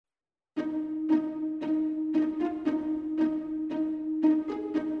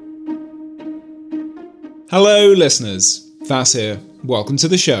Hello, listeners. Thas here. Welcome to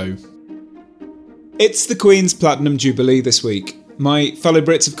the show. It's the Queen's Platinum Jubilee this week. My fellow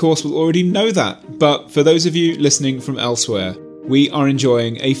Brits, of course, will already know that, but for those of you listening from elsewhere, we are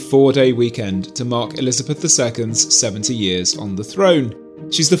enjoying a 4-day weekend to mark Elizabeth II's 70 years on the throne.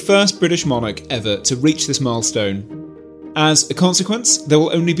 She's the first British monarch ever to reach this milestone. As a consequence, there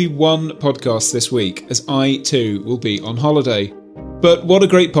will only be one podcast this week, as I too will be on holiday. But what a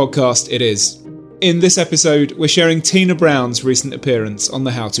great podcast it is. In this episode, we're sharing Tina Brown's recent appearance on the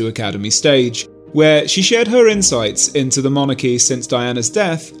How To Academy stage, where she shared her insights into the monarchy since Diana's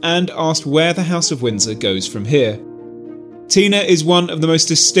death and asked where the House of Windsor goes from here. Tina is one of the most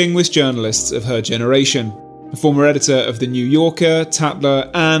distinguished journalists of her generation, a former editor of The New Yorker,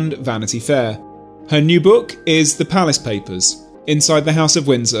 Tatler and Vanity Fair. Her new book is The Palace Papers, Inside the House of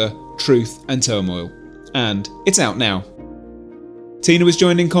Windsor, Truth and Turmoil, and it's out now. Tina was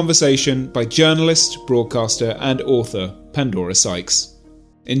joined in conversation by journalist, broadcaster and author Pandora Sykes.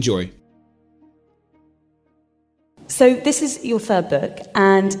 Enjoy. So this is your third book,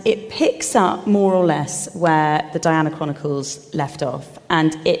 and it picks up more or less where the Diana Chronicles left off,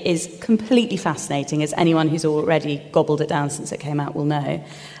 and it is completely fascinating, as anyone who's already gobbled it down since it came out will know,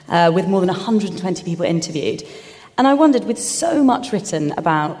 with more than 120 people interviewed. And I wondered, with so much written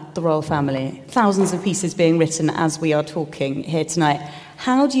about the royal family, thousands of pieces being written as we are talking here tonight,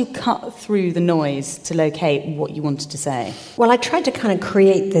 how do you cut through the noise to locate what you wanted to say? Well, I tried to kind of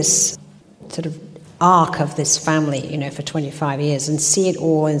create this sort of arc of this family, for 25 years and see it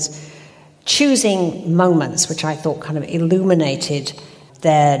all as choosing moments which I thought kind of illuminated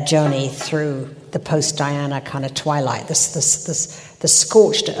their journey through the post-Diana kind of twilight, the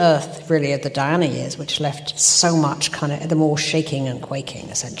scorched earth, really, of the Diana years, which left so much kind of them all shaking and quaking,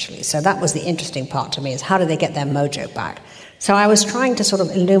 essentially. So that was the interesting part to me, is how do they get their mojo back? So I was trying to sort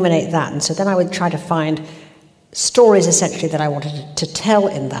of illuminate that, and so then I would try to find stories, essentially, that I wanted to tell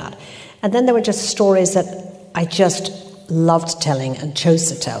in that. And then there were just stories that I just loved telling and chose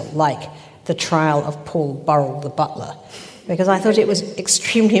to tell, like the trial of Paul Burrell, the butler, because I thought it was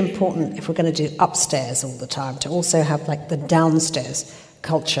extremely important, if we're going to do upstairs all the time, to also have like the downstairs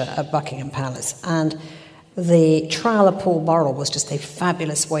culture at Buckingham Palace. And the trial of Paul Burrell was just a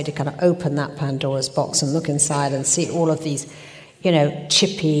fabulous way to kind of open that Pandora's box and look inside and see all of these,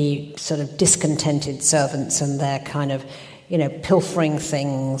 chippy, sort of discontented servants and their kind of, pilfering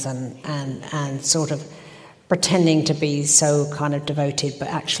things and sort of pretending to be so kind of devoted, but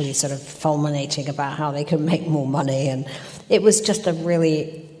actually sort of fulminating about how they can make more money. And it was just a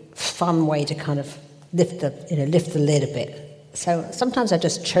really fun way to kind of lift the lid a bit. So sometimes I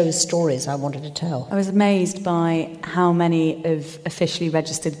just chose stories I wanted to tell. I was amazed by how many of officially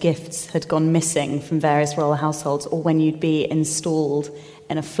registered gifts had gone missing from various royal households, or when you'd be installed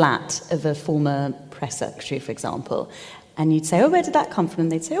in a flat of a former press secretary, for example. And you'd say, oh, where did that come from?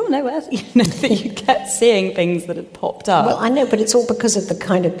 And they'd say, oh, no, where? That you kept seeing things that had popped up. Well, I know, but it's all because of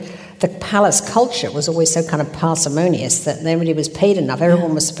the palace culture was always so kind of parsimonious that nobody was paid enough.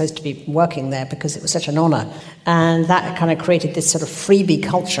 Everyone was supposed to be working there because it was such an honour. And that kind of created this sort of freebie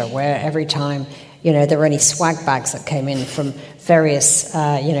culture where every time, there were any swag bags that came in from various,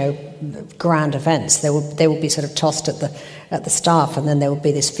 grand events, they would be sort of tossed at the staff, and then there would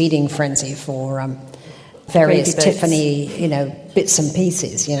be this feeding frenzy for various Tiffany, bits and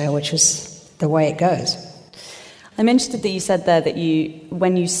pieces, which was the way it goes. I'm interested that you said there that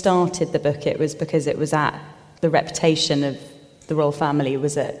when you started the book, it was because it was at the reputation of the royal family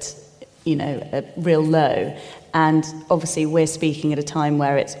was at, a real low. And obviously we're speaking at a time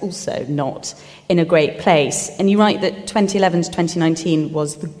where it's also not in a great place. And you write that 2011 to 2019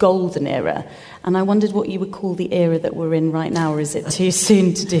 was the golden era. And I wondered what you would call the era that we're in right now, or is it too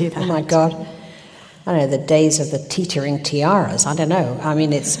soon to do that? Oh my God. I don't know, the days of the teetering tiaras. I don't know. I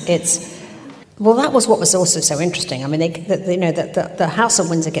mean, well, that was what was also so interesting. I mean, the House of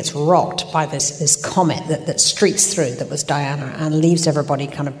Windsor gets rocked by this comet that streaks through, that was Diana, and leaves everybody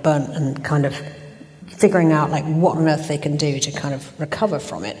kind of burnt and kind of figuring out like what on earth they can do to kind of recover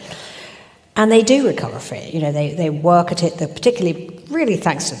from it. And they do recover from it. They work at it. They're particularly, really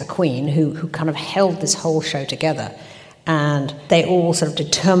thanks to the Queen, who kind of held this whole show together. And they all sort of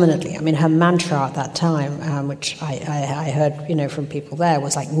determinedly, her mantra at that time, which I heard, from people there,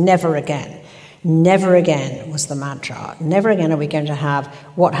 was like, never again. Never again was the mantra. Never again are we going to have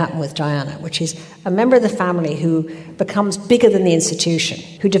what happened with Diana, which is a member of the family who becomes bigger than the institution,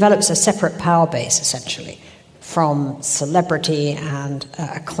 who develops a separate power base, essentially, from celebrity and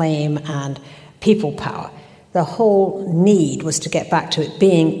acclaim and people power. The whole need was to get back to it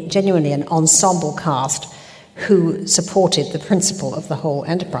being genuinely an ensemble cast who supported the principle of the whole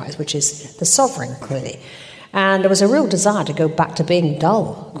enterprise, which is the sovereign, clearly. And there was a real desire to go back to being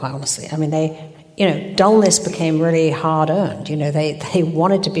dull, quite honestly. I mean, dullness became really hard-earned. They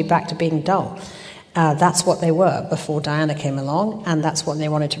wanted to be back to being dull. That's what they were before Diana came along, and that's what they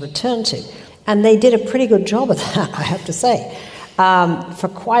wanted to return to. And they did a pretty good job of that, I have to say, for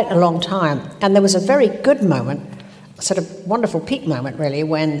quite a long time. And there was a very good moment, sort of wonderful peak moment, really,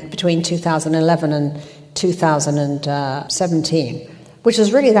 when between 2011 and 2017, which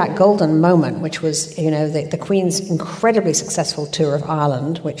was really that golden moment, which was, the Queen's incredibly successful tour of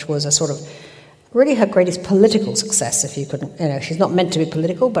Ireland, which was a sort of really her greatest political success, if you could, she's not meant to be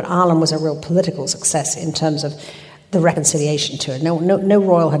political, but Ireland was a real political success in terms of the reconciliation tour. No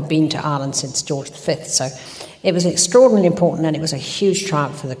royal had been to Ireland since George V, so it was extraordinarily important, and it was a huge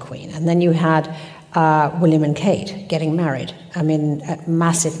triumph for the Queen. And then you had William and Kate getting married. I mean, a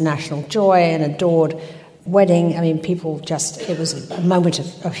massive national joy, an adored wedding. I mean, it was a moment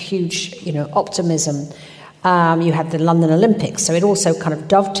of huge, optimism. You had the London Olympics, so it also kind of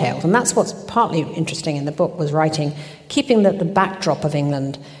dovetailed. And that's what's partly interesting in the book, was keeping the backdrop of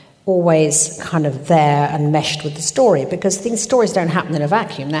England always kind of there and meshed with the story, because these stories don't happen in a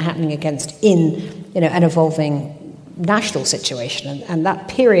vacuum. They're happening an evolving national situation. And that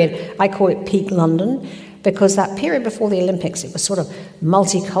period, I call it peak London, because that period before the Olympics, it was sort of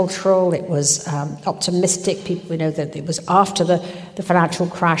multicultural, it was optimistic. People, that it was after the financial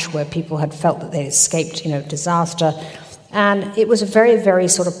crash where people had felt that they escaped, disaster. And it was a very, very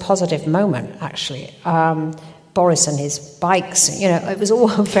sort of positive moment, actually. Boris and his bikes, it was all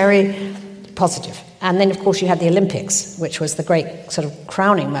very positive. And then, of course, you had the Olympics, which was the great sort of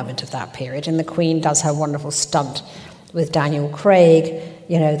crowning moment of that period. And the Queen does her wonderful stunt with Daniel Craig,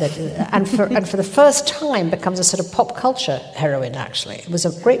 and for the first time becomes a sort of pop culture heroine, actually. It was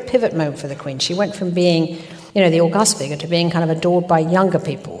a great pivot moment for the Queen. She went from being, the august figure to being kind of adored by younger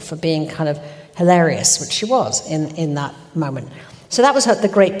people for being kind of hilarious, which she was in that moment. So that was the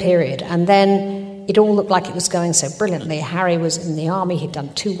great period. And then it all looked like it was going so brilliantly. Harry was in the army. He'd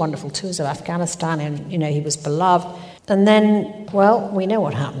done 2 wonderful tours of Afghanistan, and, he was beloved. And then, well, we know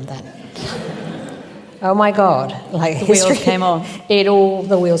what happened then. Oh my God! Like the wheels came off.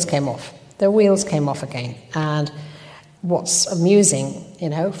 The wheels came off. The wheels came off again. And what's amusing,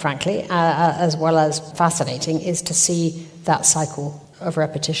 frankly, as well as fascinating, is to see that cycle of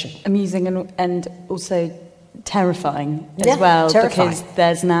repetition. Amusing and also terrifying as well, terrifying. Because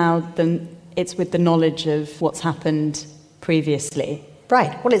there's now it's with the knowledge of what's happened previously.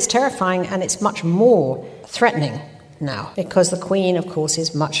 Right. Well, it's terrifying, and it's much more threatening now, because the Queen, of course,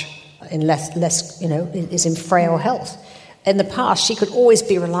 is is in frail health. In the past, she could always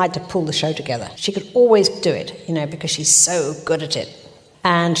be relied to pull the show together. She could always do it, because she's so good at it.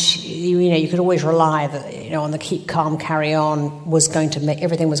 And you could always rely that, on the keep calm, carry on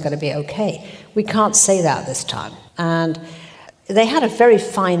everything was going to be okay. We can't say that this time. And they had a very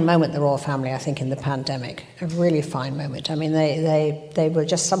fine moment, the royal family, I think, in the pandemic. A really fine moment. I mean, they were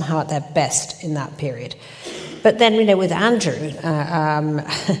just somehow at their best in that period. But then, with Andrew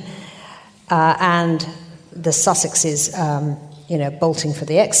and the Sussexes, bolting for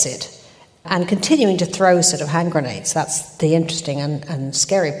the exit and continuing to throw sort of hand grenades. That's the interesting and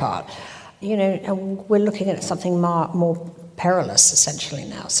scary part. And we're looking at something more perilous, essentially,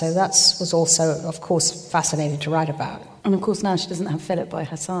 now. So that was also, of course, fascinating to write about. And, of course, now she doesn't have Philip by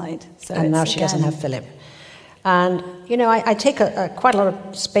her side. And now she doesn't have Philip. And, I take quite a lot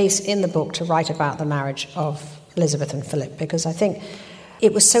of space in the book to write about the marriage of Elizabeth and Philip, because I think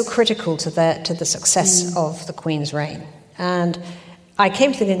it was so critical to the success of the Queen's reign. And I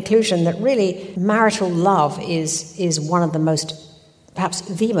came to the conclusion that really marital love is one of the perhaps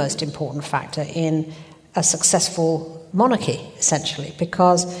the most important factor in a successful monarchy, essentially,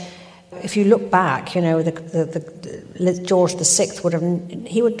 because if you look back, George VI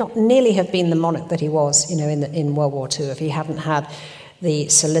would not nearly have been the monarch that he was, in World War II if he hadn't had the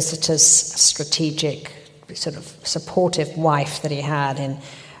solicitous, strategic, sort of supportive wife that he had in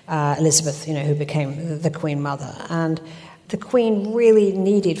Elizabeth, who became the Queen Mother. And the Queen really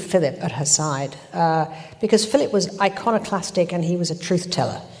needed Philip at her side because Philip was iconoclastic and he was a truth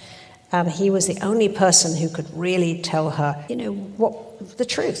teller. And he was the only person who could really tell her, what the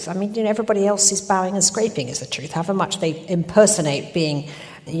truth. I mean, everybody else is bowing and scraping is the truth, however much they impersonate being,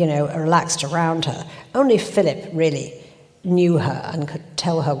 relaxed around her. Only Philip really knew her and could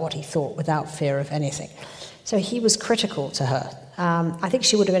tell her what he thought without fear of anything. So he was critical to her. I think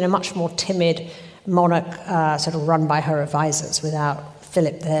she would have been a much more timid monarch, sort of run by her advisors, without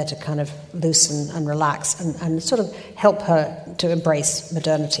Philip there to kind of loosen and relax and sort of help her to embrace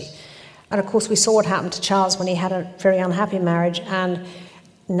modernity. And of course, we saw what happened to Charles when he had a very unhappy marriage, and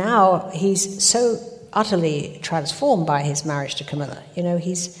now he's so utterly transformed by his marriage to Camilla. You know,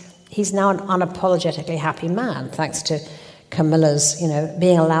 he's now an unapologetically happy man, thanks to Camilla's, you know,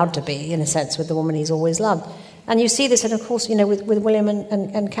 being allowed to be, in a sense, with the woman he's always loved. And you see this, and of course, you know, with William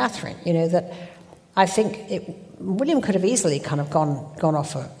and Catherine, you know, that I think William could have easily kind of gone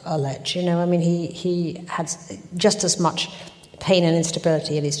off a ledge. You know, I mean, he had just as much pain and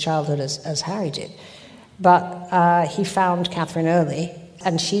instability in his childhood as Harry did. But he found Catherine early,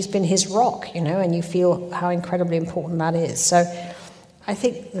 and she's been his rock, you know, and you feel how incredibly important that is. So I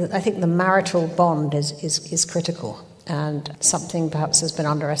think the marital bond is critical, and something perhaps has been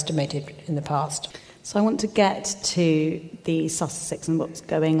underestimated in the past. So I want to get to the Sussex and what's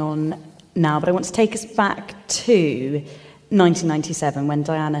going on now, but I want to take us back to 1997 when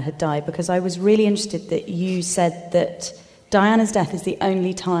Diana had died, because I was really interested that you said that Diana's death is the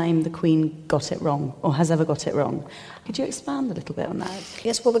only time the Queen got it wrong, or has ever got it wrong. Could you expand a little bit on that?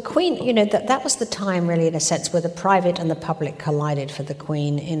 Yes, well, the Queen, you know, that was the time, really, in a sense, where the private and the public collided for the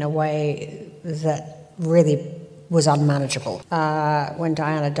Queen in a way that really was unmanageable. When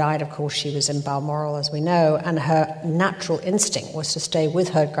Diana died, of course, she was in Balmoral, as we know, and her natural instinct was to stay with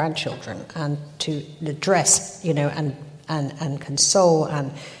her grandchildren and to address, you know, and console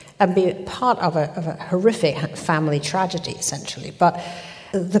and be part of a horrific family tragedy, essentially. But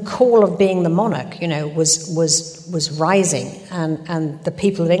the call of being the monarch, you know, was rising, and the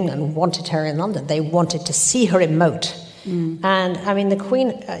people of England wanted her in London. They wanted to see her emote. And I mean, the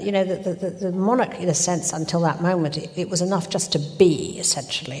Queen, you know, the monarch, in a sense, until that moment, it was enough just to be,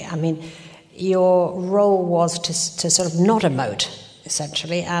 essentially. I mean, your role was to sort of not emote,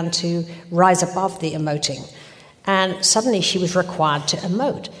 essentially, and to rise above the emoting. And suddenly she was required to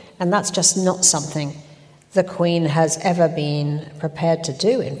emote. And that's just not something the Queen has ever been prepared to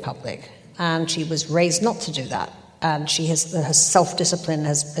do in public. And she was raised not to do that. And her self-discipline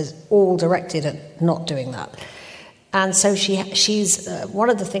has all directed at not doing that. And so she's one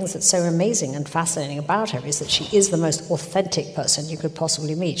of the things that's so amazing and fascinating about her is that she is the most authentic person you could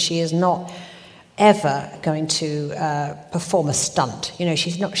possibly meet. She is not ever going to perform a stunt. You know,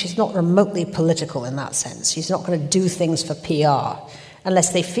 she's not remotely political in that sense. She's not going to do things for PR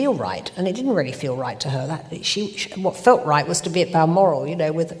unless they feel right. And it didn't really feel right to her. What felt right was to be at Balmoral, you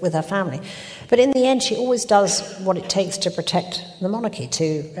know, with her family. But in the end, she always does what it takes to protect the monarchy,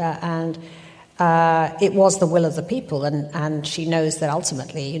 it was the will of the people, and she knows that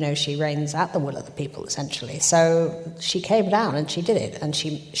ultimately, you know, she reigns at the will of the people, essentially. So she came down and she did it, and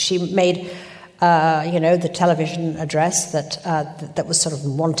she made, you know, the television address that was sort of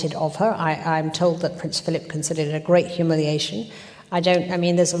wanted of her. I'm told that Prince Philip considered it a great humiliation.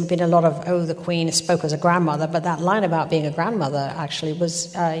 There's been a lot of, the Queen spoke as a grandmother, but that line about being a grandmother actually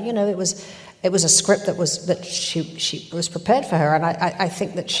was, you know, it was a script that she was prepared for her, and I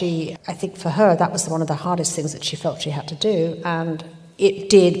think for her that was one of the hardest things that she felt she had to do, and it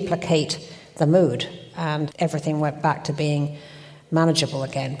did placate the mood, and everything went back to being manageable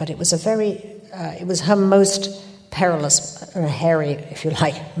again. But it was it was her most perilous, hairy, if you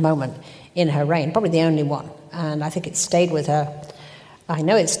like, moment in her reign, probably the only one, and I think it stayed with her. I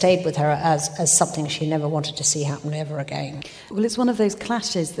know it stayed with her as something she never wanted to see happen ever again. Well, it's one of those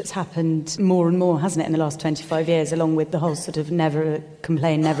clashes that's happened more and more, hasn't it, in the last 25 years, along with the whole sort of never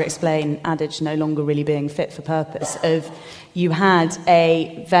complain, never explain adage no longer really being fit for purpose of you had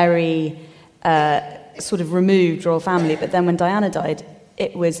a very sort of removed royal family, but then when Diana died,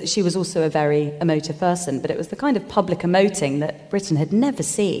 she was also a very emotive person, but it was the kind of public emoting that Britain had never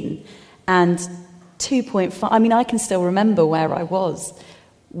seen. And 2.5, I mean, I can still remember where I was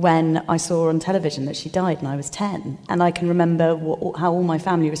when I saw on television that she died and I was 10. And I can remember how all my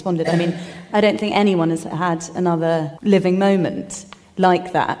family responded. I mean, I don't think anyone has had another living moment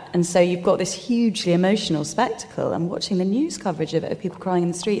like that. And so you've got this hugely emotional spectacle. I'm watching the news coverage of it, of people crying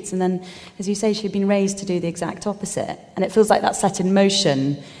in the streets. And then, as you say, she'd been raised to do the exact opposite. And it feels like that set in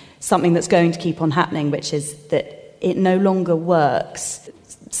motion something that's going to keep on happening, which is that it no longer works.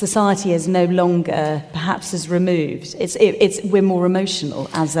 Society is no longer perhaps as removed. We're more emotional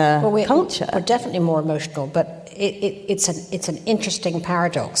as a culture. We're definitely more emotional, but it's an interesting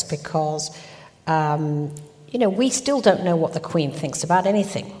paradox because you know, we still don't know what the Queen thinks about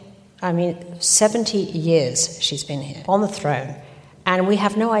anything. I mean, 70 years she's been here on the throne, and we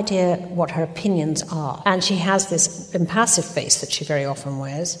have no idea what her opinions are. And she has this impassive face that she very often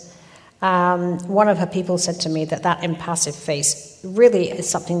wears. One of her people said to me that impassive face really is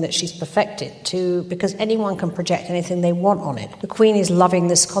something that she's perfected because anyone can project anything they want on it. The Queen is loving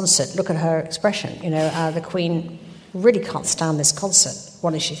this concert. Look at her expression. You know, the Queen really can't stand this concert.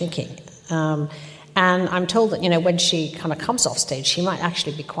 What is she thinking? And I'm told that, when she kind of comes off stage, she might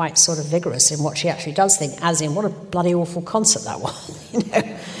actually be quite sort of vigorous in what she actually does think, as in, what a bloody awful concert that was,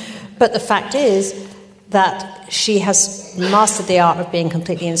 But the fact is that she has mastered the art of being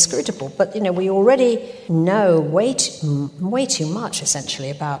completely inscrutable. But, we already know way too much, essentially,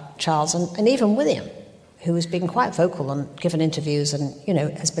 about Charles and even William, who has been quite vocal and given interviews and,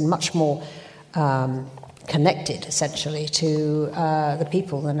 has been much more connected, essentially, to the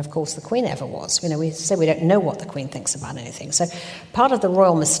people than, of course, the Queen ever was. We say we don't know what the Queen thinks about anything. So part of the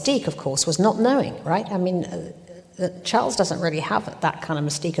royal mystique, of course, was not knowing, right? I mean, Charles doesn't really have that kind of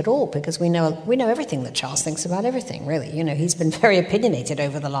mystique at all, because we know everything that Charles thinks about everything, really. He's been very opinionated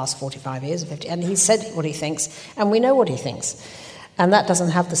over the last 45 years, 50, and he's said what he thinks, and we know what he thinks. And that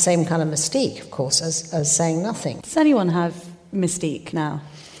doesn't have the same kind of mystique, of course, as saying nothing. Does anyone have mystique now?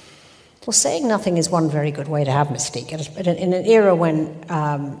 Well, saying nothing is one very good way to have mystique. In an era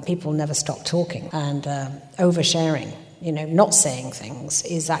when people never stop talking and oversharing, not saying things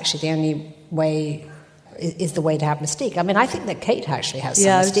is actually the only way, is the way to have mystique. I mean, I think that Kate actually has some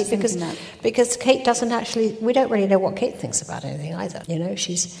mystique because Kate doesn't actually, we don't really know what Kate thinks about anything either.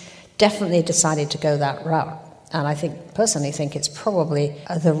 She's definitely decided to go that route. And I personally think it's probably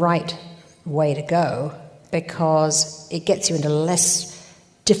the right way to go, because it gets you into less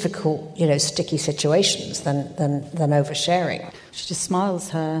difficult, sticky situations than oversharing. She just smiles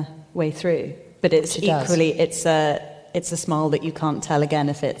her way through, but it's equally, it's a smile that you can't tell again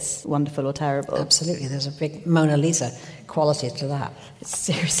if it's wonderful or terrible. Absolutely, there's a big Mona Lisa quality to that. It's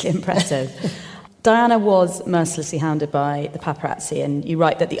seriously impressive. Diana was mercilessly hounded by the paparazzi, and you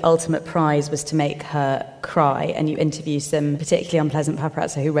write that the ultimate prize was to make her cry, and you interview some particularly unpleasant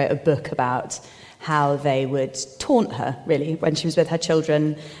paparazzi who wrote a book about how they would taunt her, really, when she was with her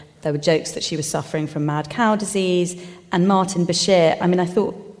children. There were jokes that she was suffering from mad cow disease. And Martin Bashir, I mean, I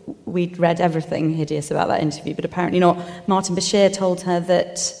thought we'd read everything hideous about that interview, but apparently not. Martin Bashir told her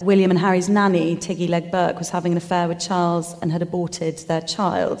that William and Harry's nanny, Tiggy Legg Burke, was having an affair with Charles and had aborted their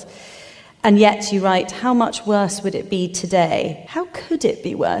child. And yet, you write, how much worse would it be today? How could it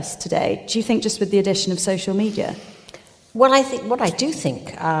be worse today? Do you think just with the addition of social media? What I do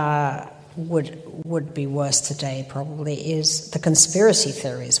think would be worse today probably is the conspiracy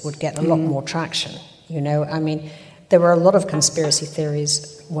theories would get a lot more traction. I mean, there were a lot of conspiracy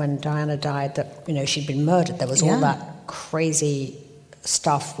theories when Diana died that, she'd been murdered. There was all that crazy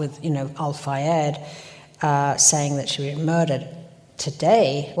stuff with, Al Fayed saying that she'd been murdered.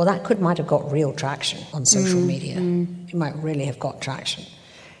 Today, well, might have got real traction on social media. It might really have got traction.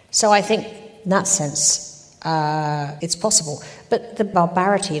 So I think in that sense, it's possible. But the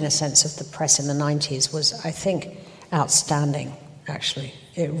barbarity, in a sense, of the press in the 90s was, I think, outstanding, actually.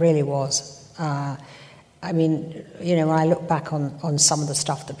 It really was. I mean, when I look back on some of the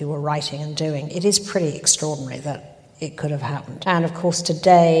stuff that people were writing and doing, it is pretty extraordinary that it could have happened. And, of course,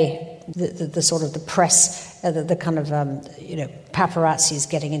 today, the sort of the press, the kind of paparazzis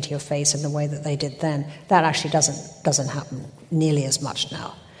getting into your face in the way that they did then, that actually doesn't happen nearly as much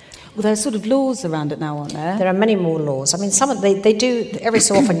now. Well, there are sort of laws around it now, aren't there? There are many more laws. I mean, they do, every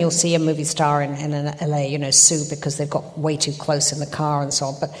so often you'll see a movie star in LA, sue because they've got way too close in the car and so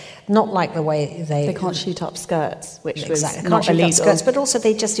on, but not like the way they can't shoot up skirts, which exactly. was not illegal. Skirts, but also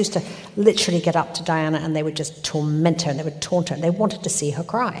they just used to literally get up to Diana and they would just torment her and they would taunt her and they wanted to see her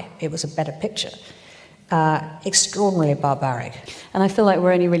cry. It was a better picture. Extraordinarily barbaric. And I feel like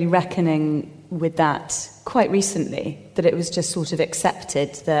we're only really reckoning with that quite recently, that it was just sort of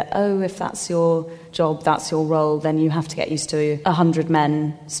accepted that, if that's your job, that's your role, then you have to get used to 100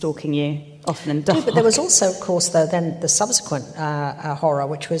 men stalking you, often in dark. Yeah, but there was also, of course, though, then the subsequent horror,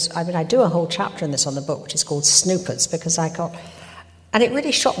 which was, I do a whole chapter in this on the book, which is called Snoopers, because and it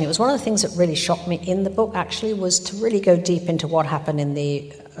really shocked me. It was one of the things that really shocked me in the book, actually, was to really go deep into what happened in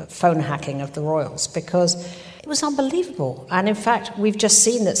the phone hacking of the royals, because it was unbelievable. And in fact, we've just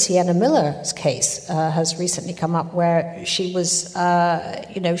seen that Sienna Miller's case has recently come up where she was,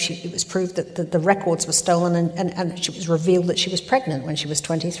 it was proved that the records were stolen and it was revealed that she was pregnant when she was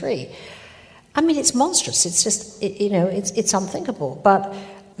 23. I mean, it's monstrous. It's just, it's unthinkable. But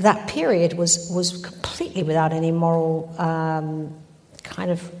that period was completely without any moral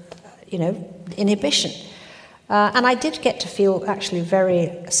inhibition. And I did get to feel actually very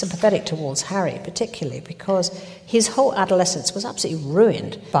sympathetic towards Harry, particularly, because his whole adolescence was absolutely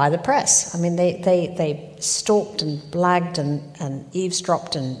ruined by the press. I mean, they stalked and blagged and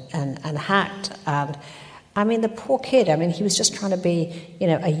eavesdropped and hacked. And, I mean, the poor kid, he was just trying to be,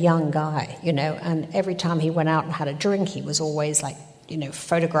 a young guy, and every time he went out and had a drink, he was always like,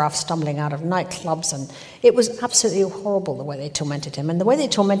 photographed stumbling out of nightclubs, and it was absolutely horrible the way they tormented him. And the way they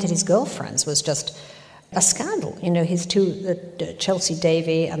tormented his girlfriends was just a scandal. His two, Chelsea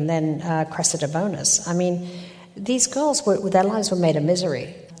Davy and then Cressida Bonus. I mean, these girls their lives were made a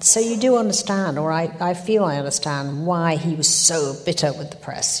misery. So you do understand, or I feel I understand, why he was so bitter with the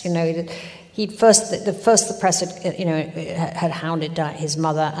press. The press had hounded his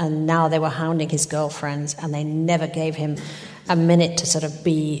mother, and now they were hounding his girlfriends, and they never gave him a minute to sort of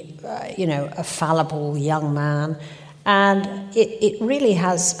be, a fallible young man. And it really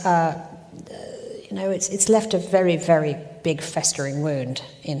has, it's left a very, very big festering wound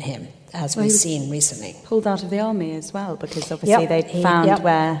in him, as we've seen recently. Pulled out of the army as well, because obviously they found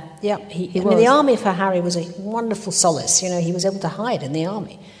where he was. The army for Harry was a wonderful solace. He was able to hide in the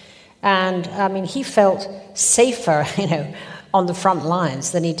army. And, he felt safer, on the front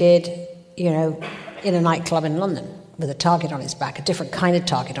lines than he did, in a nightclub in London with a target on his back, a different kind of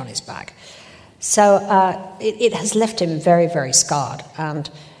target on his back. So it has left him very, very scarred, and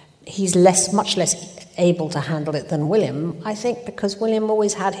he's much less able to handle it than William, I think, because William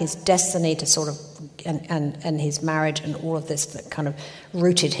always had his destiny to sort of, and his marriage and all of this that kind of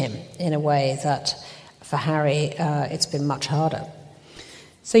rooted him in a way that for Harry it's been much harder.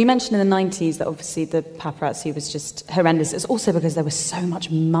 So you mentioned in the 90s that obviously the paparazzi was just horrendous. It's also because there was so much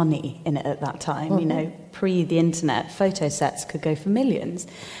money in it at that time. Mm-hmm. Pre the internet, photo sets could go for millions.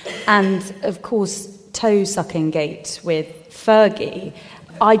 And of course, toe-sucking gate with Fergie,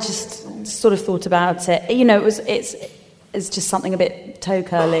 I just sort of thought about it. It's just something a bit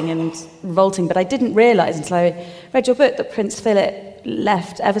toe-curling and revolting, but I didn't realise until I read your book that Prince Philip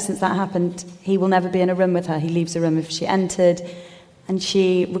left. Ever since that happened, he will never be in a room with her. He leaves a room if she entered. And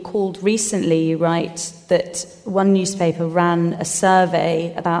she recalled recently, you write, that one newspaper ran a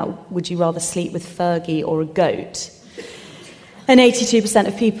survey about would you rather sleep with Fergie or a goat? And 82%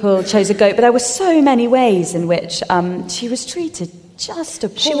 of people chose a goat. But there were so many ways in which she was treated just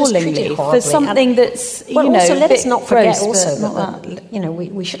appallingly for something that's, also let us not forget gross, also that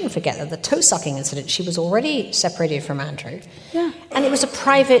we shouldn't forget that the toe-sucking incident, she was already separated from Andrew. Yeah. And it was a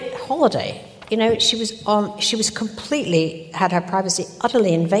private holiday. She was completely, had her privacy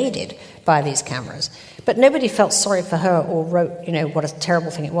utterly invaded by these cameras. But nobody felt sorry for her or wrote, what a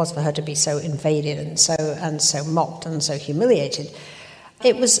terrible thing it was for her to be so invaded and so mocked and so humiliated.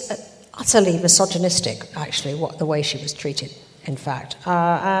 It was utterly misogynistic, actually, the way she was treated, in fact.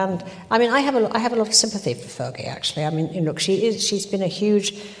 And I have a lot of sympathy for Fergie, actually. Look, she's been a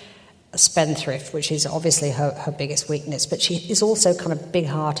huge spendthrift, which is obviously her biggest weakness, but she is also kind of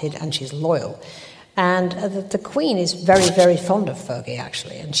big-hearted and she's loyal. And the Queen is very, very fond of Fergie,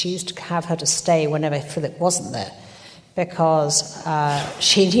 actually, and she used to have her to stay whenever Philip wasn't there because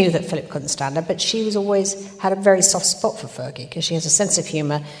she knew that Philip couldn't stand her, but she was always had a very soft spot for Fergie because she has a sense of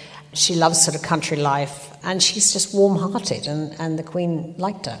humour, she loves sort of country life, and she's just warm-hearted, and the Queen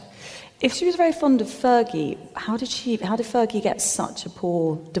liked her. If she was very fond of Fergie, how did Fergie get such a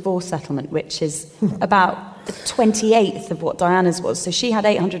poor divorce settlement, which is about the 28th of what Diana's was? So she had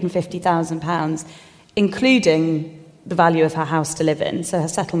 £850,000, including the value of her house to live in. So her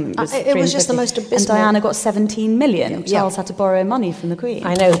settlement was it was just the most abysmal. And Diana got 17 million. Charles had to borrow money from the Queen.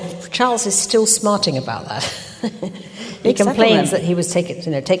 I know. Charles is still smarting about that. He complains that he was taken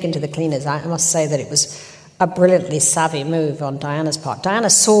to the cleaners. I must say that it was a brilliantly savvy move on Diana's part. Diana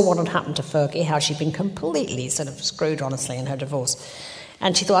saw what had happened to Fergie, how she'd been completely sort of screwed, honestly, in her divorce.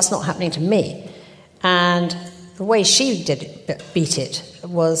 And she thought, that's not happening to me. And the way she beat it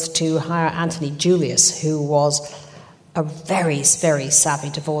was to hire Anthony Julius, who was a very, very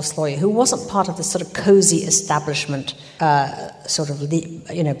savvy divorce lawyer, who wasn't part of the sort of cosy establishment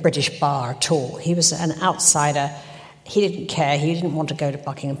British bar at all. He was an outsider. He didn't care. He didn't want to go to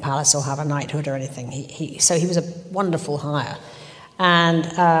Buckingham Palace or have a knighthood or anything. So he was a wonderful hire. And,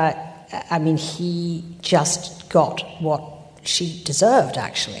 he just got what she deserved,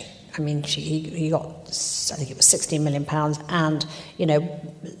 actually. He got, I think it was £16 million and,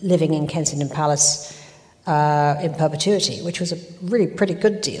 living in Kensington Palace in perpetuity, which was a really pretty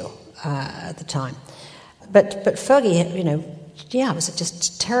good deal at the time. But Fergie, it was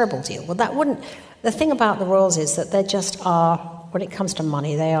just a terrible deal. Well, the thing about the royals is that they just are, when it comes to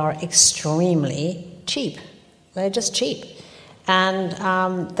money, they are extremely cheap. They're just cheap.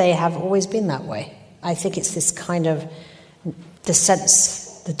 And they have always been that way. I think it's this kind of,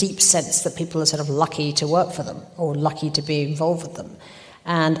 the deep sense that people are sort of lucky to work for them or lucky to be involved with them.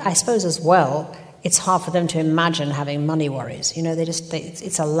 And I suppose as well, it's hard for them to imagine having money worries.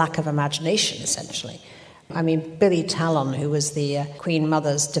 It's a lack of imagination, essentially. Billy Talon, who was the Queen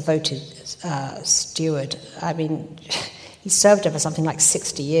Mother's devoted steward, He served her for something like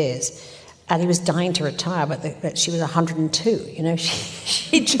 60 years. And he was dying to retire, but she was 102. You know,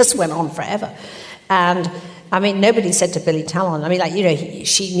 she just went on forever. And I mean, nobody said to Billy Talon, I mean, like, you know,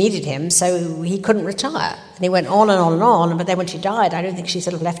 she needed him, so he couldn't retire. And he went on and on and on. But then when she died, I don't think she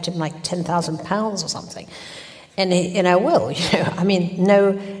sort of left him like £10,000 or something in her will. You know, I mean,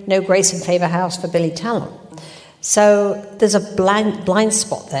 no grace and favour house for Billy Talon. So there's a blind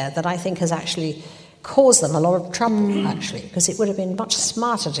spot there that I think has actually caused them a lot of trouble, actually, because it would have been much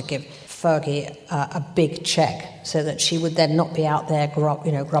smarter to give Fergie a big check so that she would then not be out there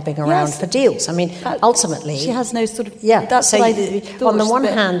grubbing around for deals. I mean, ultimately... She has no sort of... Yeah, that's so what I thought. On the one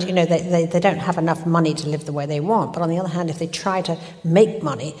hand, you know, they don't have enough money to live the way they want, but on the other hand, if they try to make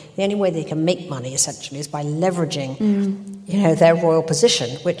money, the only way they can make money, essentially, is by leveraging, you know, their royal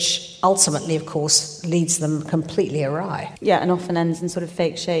position, which ultimately, of course, leads them completely awry. Yeah, and often ends in sort of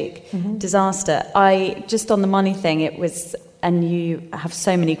fake shake disaster. Just on the money thing, it was... And you have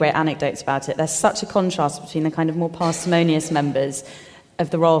so many great anecdotes about it. There's such a contrast between the kind of more parsimonious members of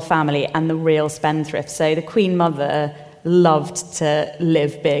the royal family and the real spendthrifts. So the Queen Mother loved to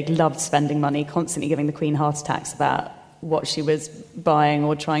live big, loved spending money, constantly giving the Queen heart attacks about what she was buying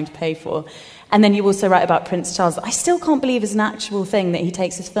or trying to pay for. And then you also write about Prince Charles. I still can't believe it's an actual thing that he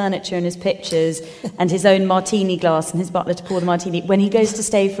takes his furniture and his pictures and his own martini glass and his butler to pour the martini when he goes to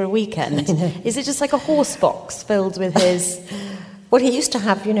stay for a weekend. Is it just like a horse box filled with his... Well, he used to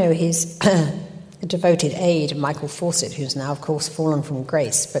have, you know, his devoted aide, Michael Fawcett, who's now, of course, fallen from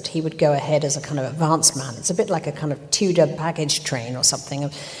grace, but he would go ahead as a kind of advanced man. It's a bit like a kind of Tudor baggage train or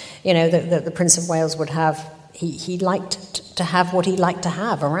something. You know, the Prince of Wales would have... He liked to have what he liked to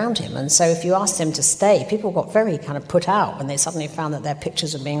have around him. And so if you asked him to stay, people got very kind of put out when they suddenly found that their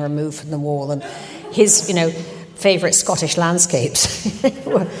pictures were being removed from the wall and his, you know, favourite Scottish landscapes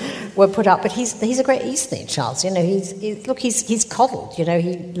were put up. But he's a great Eastney, Charles. You know, he's coddled. You know,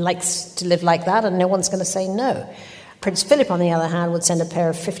 he likes to live like that and no one's going to say no. Prince Philip, on the other hand, would send a pair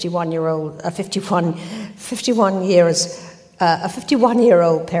of 51-year-old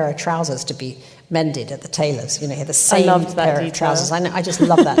pair of trousers to be mended at the tailor's. You know, he had the same pair of trousers. I just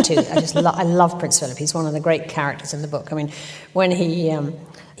love that too. I love Prince Philip. He's one of the great characters in the book. I mean, when he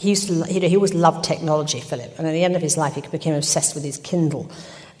used to, you know, he always loved technology, Philip, and at the end of his life, he became obsessed with his Kindle.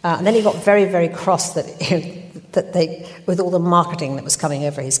 And then he got very, very cross that with all the marketing that was coming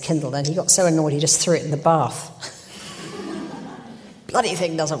over his Kindle, and he got so annoyed he just threw it in the bath. Bloody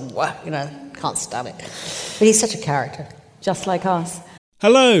thing doesn't work, you know, can't stand it. But he's such a character. Just like us.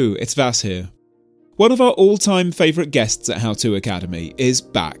 Hello, it's Vas here. One of our all-time favourite guests at How To Academy is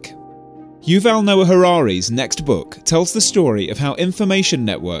back. Yuval Noah Harari's next book tells the story of how information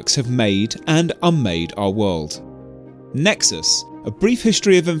networks have made and unmade our world. Nexus, a brief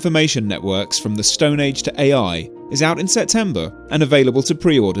history of information networks from the Stone Age to AI, is out in September and available to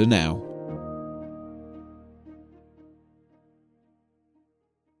pre-order now.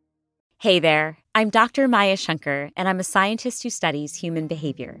 Hey there, I'm Dr. Maya Shankar, and I'm a scientist who studies human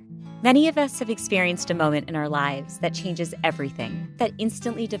behavior. Many of us have experienced a moment in our lives that changes everything, that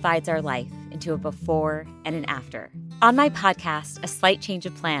instantly divides our life into a before and an after. On my podcast, A Slight Change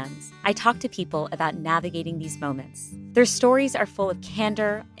of Plans, I talk to people about navigating these moments. Their stories are full of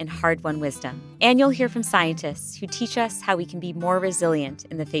candor and hard-won wisdom. And you'll hear from scientists who teach us how we can be more resilient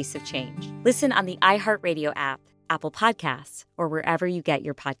in the face of change. Listen on the iHeartRadio app, Apple Podcasts, or wherever you get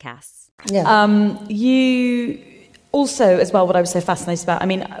your podcasts. Yeah. You also, as well, what I was so fascinated about, I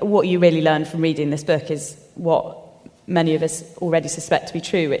mean, what you really learn from reading this book is what many of us already suspect to be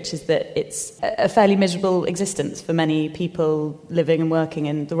true, which is that it's a fairly miserable existence for many people living and working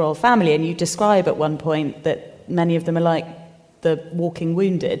in the royal family. And you describe at one point that many of them are like the walking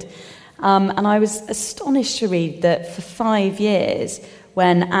wounded. And I was astonished to read that for 5 years,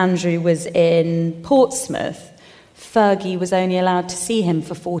 when Andrew was in Portsmouth, Fergie was only allowed to see him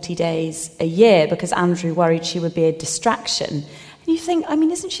for 40 days a year because Andrew worried she would be a distraction. And you think, I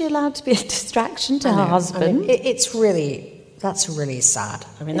mean, isn't she allowed to be a distraction to her husband? I mean, that's really sad.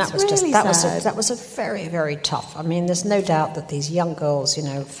 I mean, that was a very, very tough. I mean, there's no doubt that these young girls, you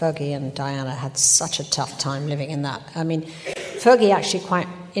know, Fergie and Diana, had such a tough time living in that. I mean, Fergie actually quite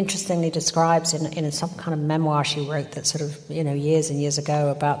interestingly describes in some kind of memoir she wrote that sort of, you know, years and years ago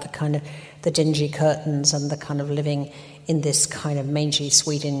about the kind of the dingy curtains and the kind of living in this kind of mangy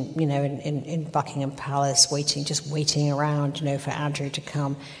suite in Buckingham Palace, waiting around, you know, for Andrew to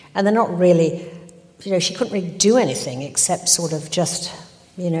come. And they're not really, you know, she couldn't really do anything except sort of just,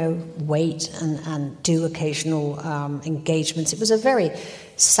 you know, wait and do occasional engagements. It was a very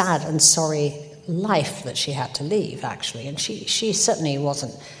sad and sorry life that she had to leave, actually. And she certainly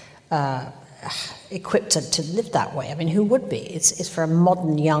wasn't equipped to live that way. I mean, who would be? It's for a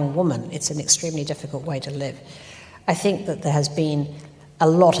modern young woman, it's an extremely difficult way to live. I think that a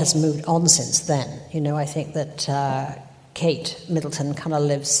lot has moved on since then. I think that Kate Middleton kind of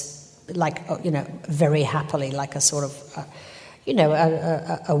lives like, very happily, like a sort of,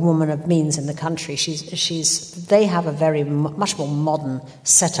 a woman of means in the country. They have a very much more modern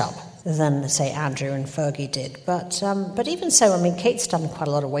setup than, say, Andrew and Fergie did. But even so, I mean, Kate's done quite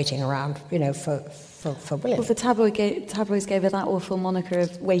a lot of waiting around, for William. Well, the tabloids gave her that awful moniker of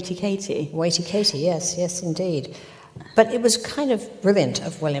Waity Katie. Waity Katie, yes, indeed. But it was kind of brilliant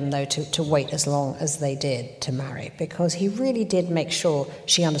of William, though, to wait as long as they did to marry, because he really did make sure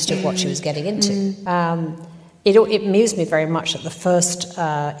she understood what she was getting into. It amused me very much that the first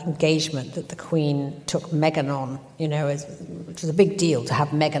engagement that the Queen took Meghan on, which was a big deal to have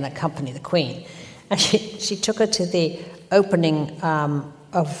Meghan accompany the Queen, and she took her to the opening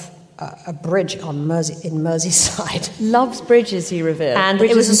of a bridge in Merseyside. Loves bridges, he revealed. And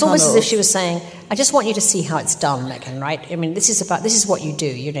bridges it was almost as if tunnels. she was saying, "I just want you to see how it's done, Meghan, right? I mean, this is what you do.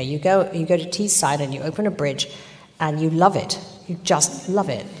 You go to Teesside and you open a bridge, and you love it. You just love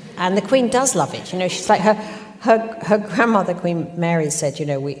it." And the Queen does love it. She's like her grandmother, Queen Mary, said,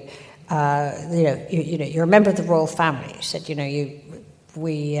 you're a member of the royal family. She said,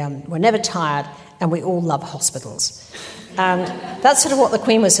 we're never tired, and we all love hospitals. And that's sort of what the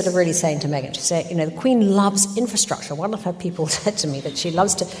Queen was sort of really saying to Meghan. She said, the Queen loves infrastructure. One of her people said to me that she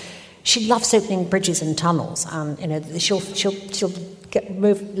loves opening bridges and tunnels, and she'll put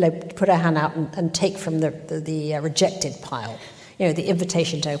her hand out and take from the rejected pile, the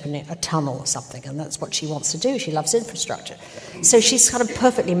invitation to open a tunnel or something, and that's what she wants to do. She loves infrastructure, so she's kind of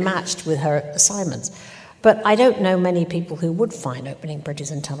perfectly matched with her assignments. But I don't know many people who would find opening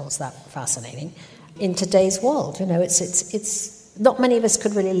bridges and tunnels that fascinating in today's world. It's not many of us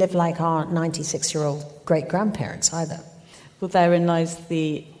could really live like our 96-year-old great-grandparents either. Well, therein lies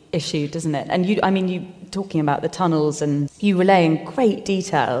the issue, doesn't it? And you talking about the tunnels, and you relay in great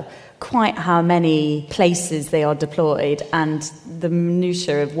detail quite how many places they are deployed and the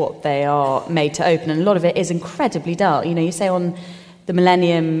minutiae of what they are made to open. And a lot of it is incredibly dull. You say on the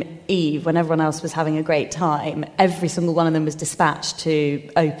Millennium Eve, when everyone else was having a great time, every single one of them was dispatched to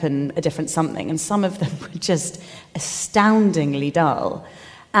open a different something, and some of them were just astoundingly dull.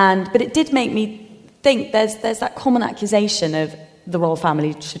 But it did make me think there's that common accusation of the royal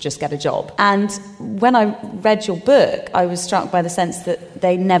family should just get a job. And when I read your book, I was struck by the sense that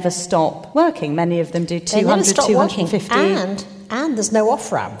they never stop working. Many of them do 200, 250. And there's no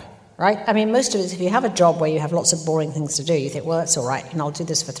off-ramp, right? I mean, most of it, if you have a job where you have lots of boring things to do, you think, well, that's all right, and I'll do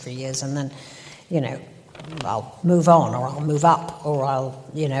this for 3 years, and then, I'll move on, or I'll move up, or I'll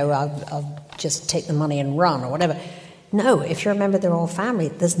just take the money and run, or whatever. No, if you're a member of the royal family,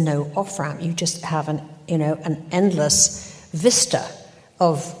 there's no off-ramp. You just have an endless vista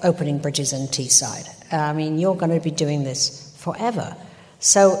of opening bridges in Teesside. I mean, you're going to be doing this forever.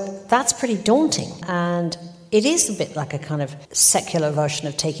 So that's pretty daunting. And it is a bit like a kind of secular version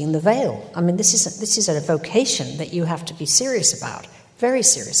of taking the veil. I mean, this is a vocation that you have to be serious about, very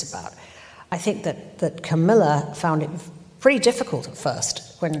serious about. I think that Camilla found it pretty difficult at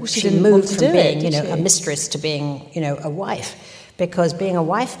first when she moved from being, a mistress to being, a wife, because being a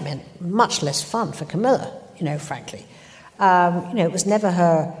wife meant much less fun for Camilla, frankly. It was never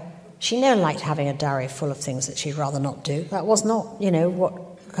her. She never liked having a diary full of things that she'd rather not do. That was not, what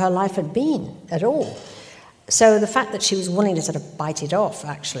her life had been at all. So the fact that she was willing to sort of bite it off,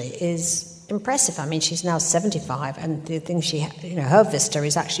 actually, is impressive. I mean, she's now 75, and the thing her vista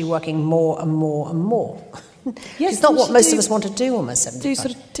is actually working more and more and more. Yes, it's not what most of us want to do almost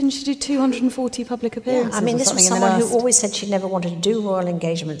 75. Didn't she do 240 public appearances? Yeah, I mean, this was someone who always said she never wanted to do royal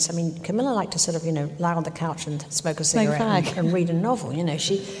engagements. I mean, Camilla liked to sort of, lie on the couch and smoke a cigarette and read a novel.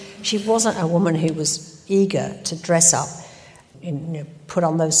 She wasn't a woman who was eager to dress up, put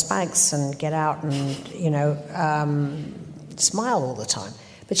on those Spanx and get out and, smile all the time.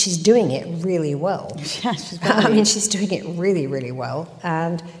 But she's doing it really well. Yeah, she's doing it really, really well.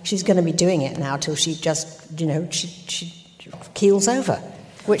 And she's going to be doing it now till she just, she keels over,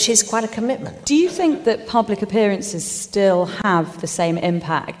 which is quite a commitment. Do you think that public appearances still have the same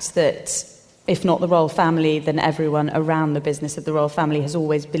impact that, if not the royal family, then everyone around the business of the royal family has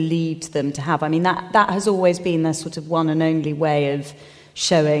always believed them to have? I mean, that has always been their sort of one and only way of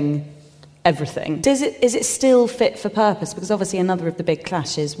showing everything. Is it still fit for purpose? Because obviously another of the big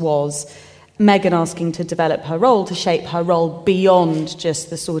clashes was Meghan asking to develop her role, to shape her role beyond just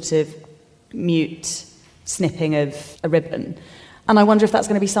the sort of mute snipping of a ribbon. And I wonder if that's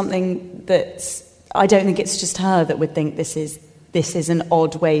going to be something that, I don't think it's just her that would think this is this is an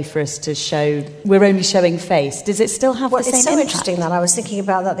odd way for us to show, we're only showing face. Does it still have the same it's so impact? Interesting that I was thinking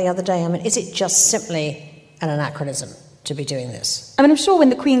about that the other day. I mean, is it just simply an anachronism to be doing this? I mean, I'm sure when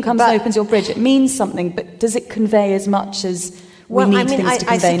the Queen comes and opens your bridge, it means something, but does it convey as much as we need things to convey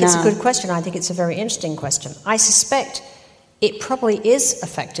now? I think it's a good question. I think it's a very interesting question. I suspect it probably is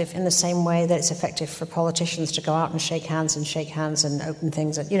effective in the same way that it's effective for politicians to go out and shake hands and open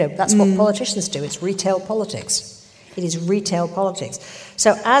things. You know, that's what politicians do. It's retail politics. It is retail politics.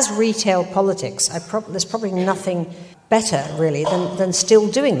 So as retail politics, there's probably nothing better, really, than still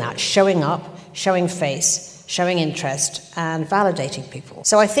doing that, showing up, showing face, showing interest, and validating people.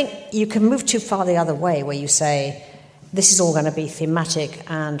 So I think you can move too far the other way, where you say, this is all going to be thematic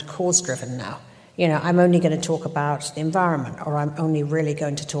and cause-driven now. You know, I'm only going to talk about the environment, or I'm only really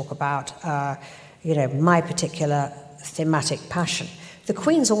going to talk about, my particular thematic passion. The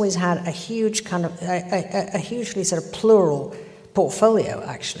Queen's always had a huge kind of, a hugely sort of plural portfolio,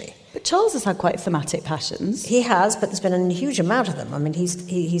 actually. But Charles has had quite thematic passions. He has, but there's been a huge amount of them. I mean,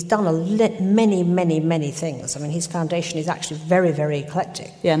 he's done many things. I mean, his foundation is actually very, very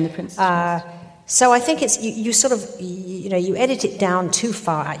eclectic. Yeah, and the Prince. So I think it's you sort of you edit it down too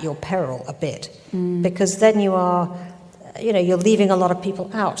far at your peril a bit, because then you're leaving a lot of people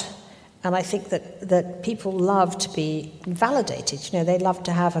out. And I think that people love to be validated. You know, they love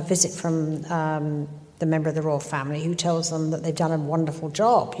to have a visit from the member of the royal family who tells them that they've done a wonderful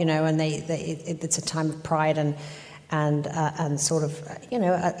job. You know, and it's a time of pride and sort of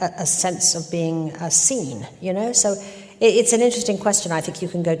a sense of being seen. You know, so it's an interesting question. I think you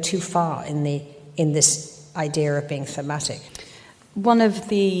can go too far in this idea of being thematic. One of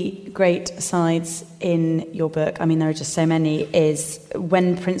the great asides in your book, I mean, there are just so many, is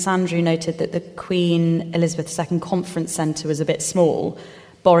when Prince Andrew noted that the Queen Elizabeth II Conference Centre was a bit small,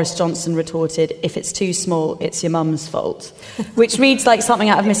 Boris Johnson retorted, if it's too small, it's your mum's fault, which reads like something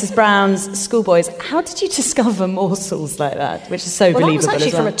out of Mrs. Brown's Schoolboys. How did you discover morsels like that, which is so believable as well? That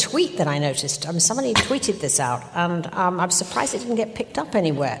was actually from a tweet that I noticed. Somebody tweeted this out, and I'm surprised it didn't get picked up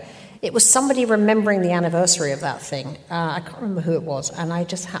anywhere. It was somebody remembering the anniversary of that thing. I can't remember who it was, and I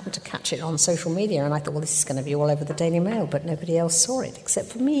just happened to catch it on social media, and I thought, well, this is going to be all over the Daily Mail, but nobody else saw it except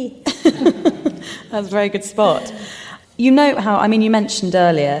for me. That's a very good spot. You know how, I mean, you mentioned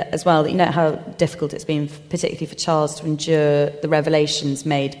earlier as well that you know how difficult it's been, particularly for Charles, to endure the revelations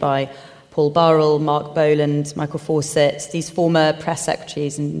made by Paul Burrell, Mark Boland, Michael Fawcett, these former press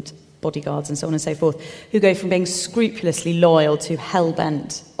secretaries and bodyguards and so on and so forth, who go from being scrupulously loyal to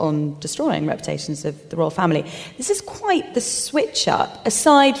hell-bent on destroying reputations of the royal family. This is quite the switch-up,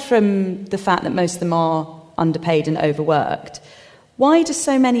 aside from the fact that most of them are underpaid and overworked. Why do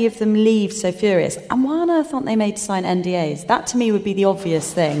so many of them leave so furious? And why on earth aren't they made to sign NDAs? That, to me, would be the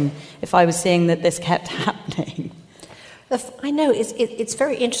obvious thing if I was seeing that this kept happening. I know, it's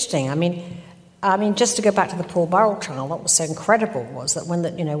very interesting. I mean, just to go back to the Paul Burrell trial, what was so incredible was that when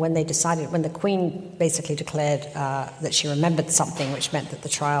the Queen basically declared that she remembered something which meant that the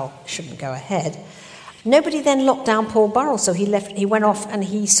trial shouldn't go ahead, nobody then locked down Paul Burrell, so he went off and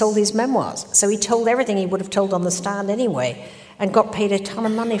he sold his memoirs. So he told everything he would have told on the stand anyway, and got paid a ton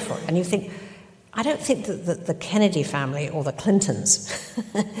of money for it. And you think, I don't think that the Kennedy family or the Clintons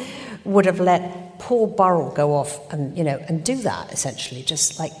would have let Paul Burrell go off and do that, essentially,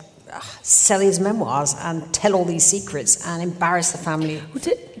 just like sell his memoirs and tell all these secrets and embarrass the family. Well,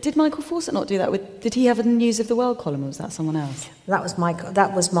 did Michael Fawcett not do that? Did he have a News of the World column, or was that someone else? That was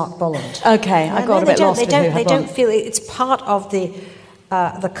Mark Boland. Okay, I got a bit lost. They don't feel it's part of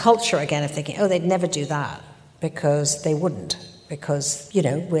the culture again of thinking, oh, they'd never do that because they wouldn't, because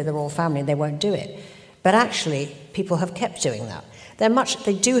we're the royal family and they won't do it. But actually, people have kept doing that.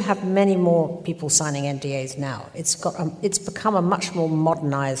 They do have many more people signing NDAs now. It's become a much more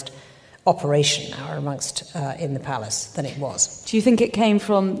modernised operation now amongst in the palace than it was. Do you think it came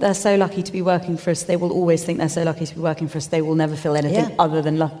from they're so lucky to be working for us? They will always think they're so lucky to be working for us. They will never feel anything other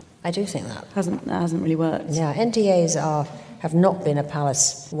than luck. I do think that hasn't really worked. Yeah, NDAs have not been a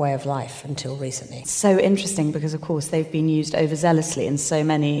palace way of life until recently. So interesting because, of course, they've been used overzealously in so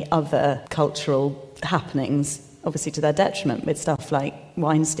many other cultural happenings, obviously to their detriment, with stuff like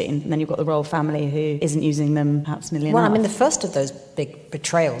Weinstein. And then you've got the royal family who isn't using them perhaps nearly enough. Well, I mean, the first of those big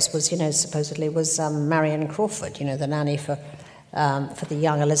betrayals was, supposedly was Marion Crawford, the nanny for the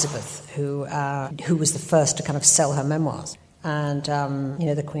young Elizabeth, who was the first to kind of sell her memoirs. And,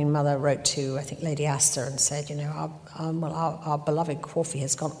 the Queen Mother wrote to, I think, Lady Astor and said, our beloved Crawford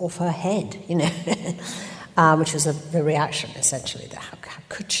has gone off her head, which was the reaction, essentially, that how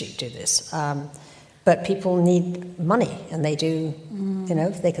could she do this? But people need money, and they do,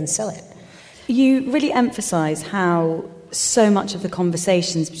 if they can sell it. You really emphasise how so much of the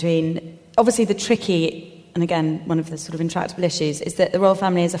conversations between, obviously the tricky, and again, one of the sort of intractable issues, is that the royal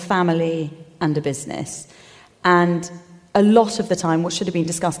family is a family and a business. And a lot of the time, what should have been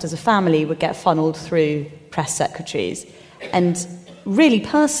discussed as a family would get funneled through press secretaries. And really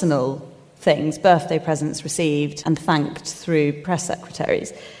personal things, birthday presents received and thanked through press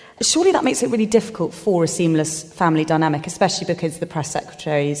secretaries. Surely that makes it really difficult for a seamless family dynamic, especially because the press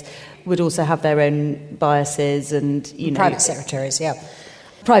secretaries would also have their own biases and, you know... Private secretaries, yeah.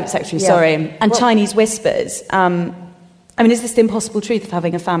 Private secretaries, sorry. And Chinese whispers. Is this the impossible truth of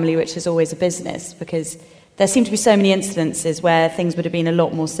having a family which is always a business? Because there seem to be so many incidences where things would have been a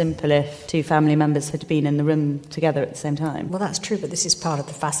lot more simple if two family members had been in the room together at the same time. Well, that's true, but this is part of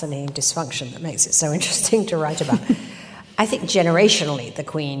the fascinating dysfunction that makes it so interesting to write about. I think generationally, the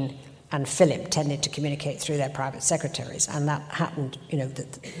Queen and Philip tended to communicate through their private secretaries, and that happened,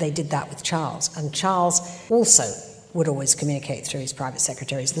 that they did that with Charles. And Charles also would always communicate through his private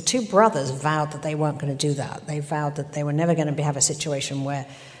secretaries. The two brothers vowed that they weren't going to do that. They vowed that they were never going to have a situation where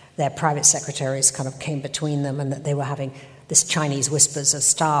their private secretaries kind of came between them and that they were having this Chinese whispers of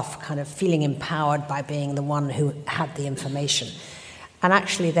staff kind of feeling empowered by being the one who had the information. And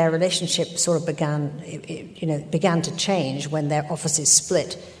actually their relationship sort of began to change when their offices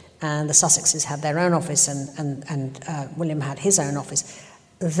split and the Sussexes had their own office and William had his own office.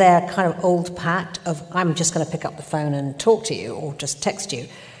 Their kind of old pact of, I'm just going to pick up the phone and talk to you or just text you,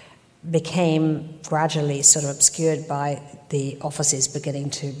 became gradually sort of obscured by the offices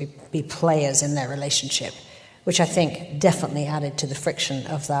beginning to be players in their relationship, which I think definitely added to the friction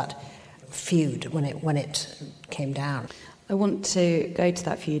of that feud when it came down. I want to go to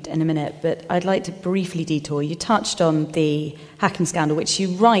that feud in a minute, but I'd like to briefly detour. You touched on the hacking scandal, which you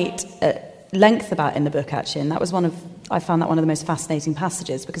write at length about in the book, actually, and I found that one of the most fascinating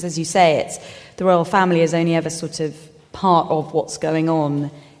passages, because as you say, it's the royal family is only ever sort of part of what's going on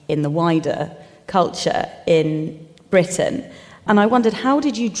in the wider culture in Britain. And I wondered, how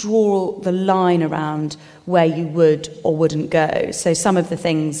did you draw the line around where you would or wouldn't go? So some of the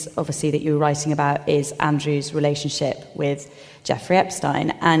things, obviously, that you were writing about is Andrew's relationship with Jeffrey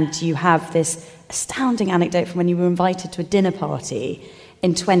Epstein. And you have this astounding anecdote from when you were invited to a dinner party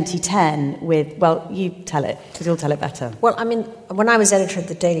in 2010 with, well, you tell it, because you'll tell it better. Well, when I was editor of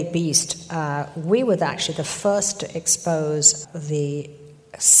the Daily Beast, we were actually the first to expose the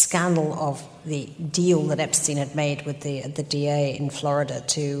scandal of the deal that Epstein had made with the DA in Florida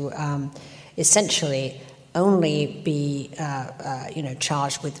to essentially only be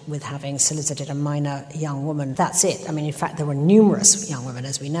charged with having solicited a minor young woman. That's it. In fact, there were numerous young women,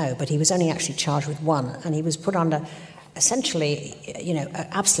 as we know, but he was only actually charged with one, and he was put under essentially, an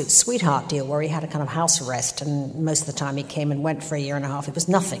absolute sweetheart deal where he had a kind of house arrest, and most of the time he came and went for a year and a half. It was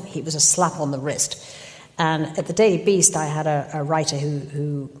nothing. It was a slap on the wrist. And at the Daily Beast, I had a writer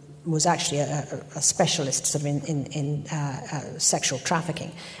who was actually a specialist sort of in sexual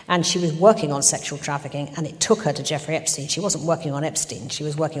trafficking. And she was working on sexual trafficking, and it took her to Jeffrey Epstein. She wasn't working on Epstein. She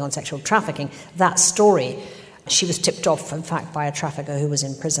was working on sexual trafficking. That story, she was tipped off, in fact, by a trafficker who was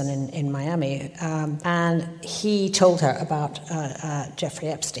in prison in Miami. And he told her about Jeffrey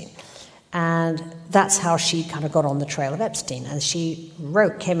Epstein. And that's how she kind of got on the trail of Epstein. And she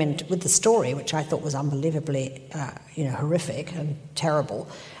came in with the story, which I thought was unbelievably, horrific and terrible.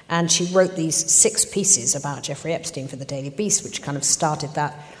 And she wrote these 6 pieces about Jeffrey Epstein for the Daily Beast, which kind of started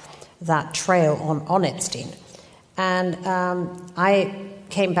that trail on Epstein. And I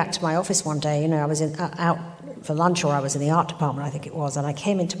came back to my office one day. I was out for lunch, or I was in the art department, I think it was, and I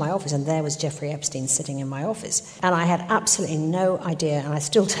came into my office and there was Jeffrey Epstein sitting in my office. And I had absolutely no idea, and I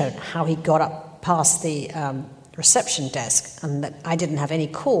still don't, how he got up past the reception desk, and that I didn't have any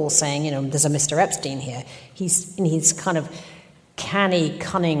call saying, there's a Mr. Epstein here. He's in his kind of canny,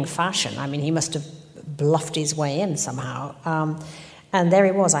 cunning fashion. He must have bluffed his way in somehow. And there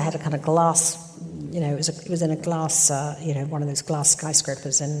he was. I had a kind of glass, it was in a glass, one of those glass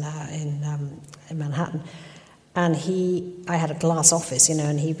skyscrapers in Manhattan. And I had a glass office, and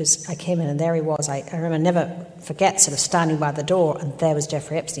I came in and there he was. I remember, never forget, sort of standing by the door, and there was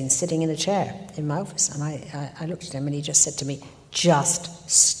Jeffrey Epstein sitting in a chair in my office. And I looked at him and he just said to me, "Just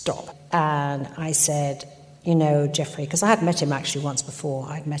stop." And I said, Jeffrey, because I had met him actually once before.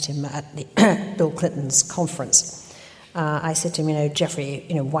 I'd met him at the Bill Clinton's conference. I said to him, Jeffrey,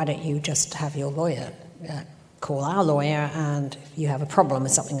 why don't you just have your lawyer call our lawyer, and if you have a problem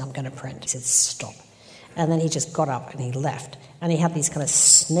with something I'm going to print. He said, "Stop." And then he just got up and he left. And he had these kind of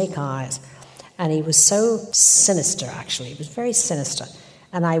snake eyes. And he was so sinister, actually. He was very sinister.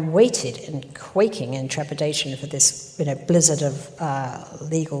 And I waited in quaking in trepidation for this, blizzard of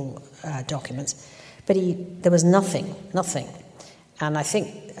legal documents. But there was nothing. And I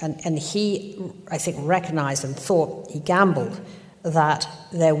think, and he, I think, recognised and thought, he gambled that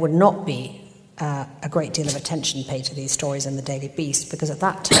there would not be a great deal of attention paid to these stories in the Daily Beast, because at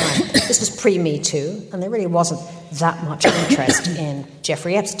that time, this was pre-Me Too, and there really wasn't that much interest in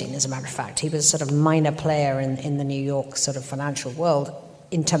Jeffrey Epstein, as a matter of fact. He was a sort of minor player in the New York sort of financial world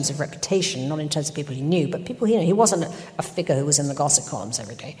in terms of reputation, not in terms of people he knew, but people, he wasn't a figure who was in the gossip columns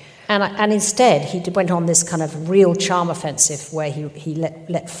every day. And instead, he went on this kind of real charm offensive where he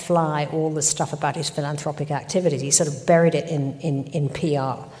let fly all the stuff about his philanthropic activities. He sort of buried it in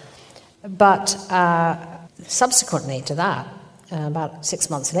PR. But subsequently to that, about 6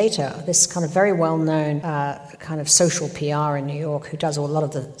 months later, this kind of very well-known kind of social PR in New York, who does a lot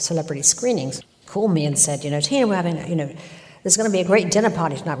of the celebrity screenings, called me and said, Tina, we're having, there's going to be a great dinner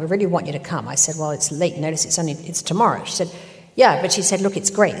party tonight. We really want you to come. I said, well, it's late notice. It's tomorrow. She said, yeah, but she said, look, it's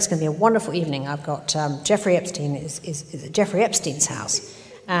great. It's going to be a wonderful evening. I've got Jeffrey Epstein is at Jeffrey Epstein's house,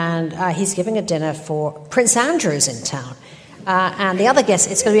 and he's giving a dinner for Prince Andrew's in town. And the other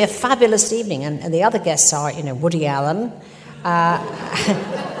guests, it's going to be a fabulous evening. And the other guests are, Woody Allen,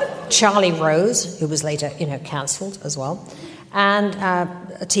 Charlie Rose, who was later, cancelled as well, and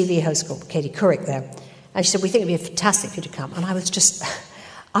a TV host called Katie Couric there. And she said, we think it'd be fantastic for you to come. And I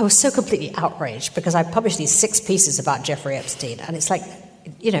was so completely outraged, because I published these 6 pieces about Jeffrey Epstein. And it's like,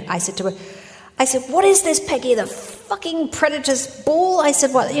 I said to her, what is this, Peggy, the fucking predator's ball? I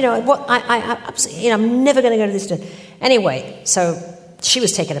said, well, I absolutely, I'm never going to go to this dinner. Anyway, so she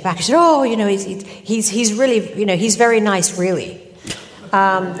was taken aback. She said, oh, he's really, he's very nice, really.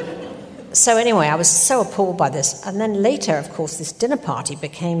 So anyway, I was so appalled by this. And then later, of course, this dinner party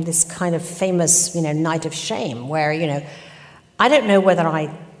became this kind of famous, night of shame where, I don't know whether I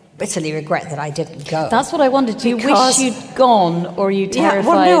bitterly regret that I didn't go. That's what I wondered. Do you wish you'd gone, or are you terrified? Yeah,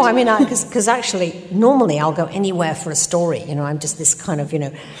 well, no, I mean, because actually, normally I'll go anywhere for a story. I'm just this kind of,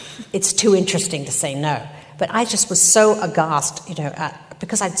 it's too interesting to say no. But I just was so aghast,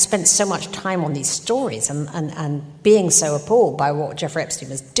 because I'd spent so much time on these stories and being so appalled by what Jeffrey Epstein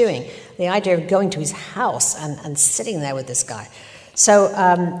was doing, the idea of going to his house and sitting there with this guy. So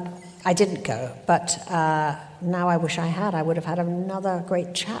I didn't go, but now I wish I had. I would have had another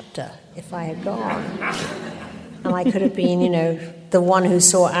great chapter if I had gone. And I could have been, the one who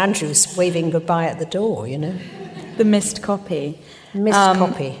saw Andrew waving goodbye at the door, The missed copy.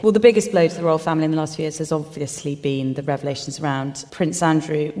 Copy. Well, the biggest blow to the royal family in the last few years has obviously been the revelations around Prince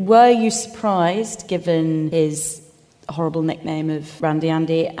Andrew. Were you surprised, given his horrible nickname of Randy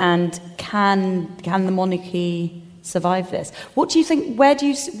Andy? And can the monarchy survive this? What do you think? What do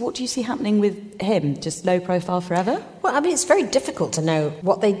you see happening with him? Just low profile forever? Well, I mean, it's very difficult to know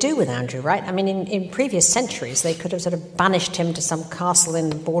what they do with Andrew, right? I mean, in previous centuries, they could have sort of banished him to some castle in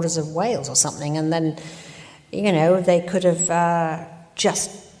the borders of Wales or something, and then, they could have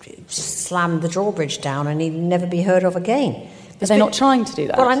just slammed the drawbridge down and he'd never be heard of again. But they're not trying to do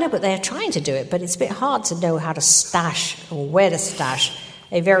that. Well, I know, but they're trying to do it, but it's a bit hard to know how to stash or where to stash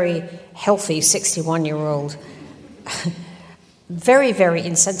a very healthy 61-year-old, very, very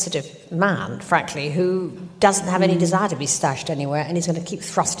insensitive man, frankly, who doesn't have any desire to be stashed anywhere, and he's going to keep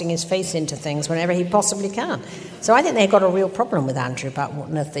thrusting his face into things whenever he possibly can. So I think they've got a real problem with Andrew about what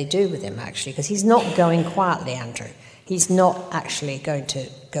on earth they do with him, actually, because he's not going quietly, Andrew. He's not actually going to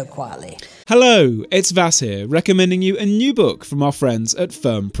go quietly. Hello, it's Vas here, recommending you a new book from our friends at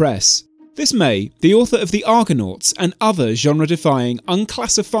Firm Press. This May, the author of The Argonauts and other genre-defying,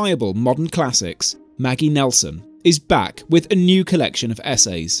 unclassifiable modern classics, Maggie Nelson, is back with a new collection of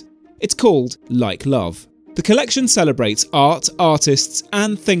essays. It's called Like Love. The collection celebrates art, artists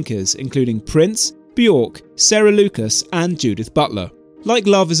and thinkers including Prince, Bjork, Sarah Lucas and Judith Butler. Like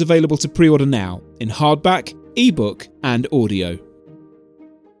Love is available to pre-order now in hardback, ebook and audio.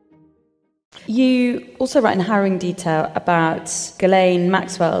 You also write in harrowing detail about Ghislaine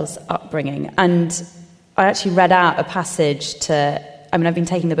Maxwell's upbringing, and I actually read out a passage I've been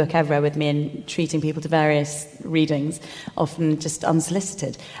taking the book everywhere with me and treating people to various readings, often just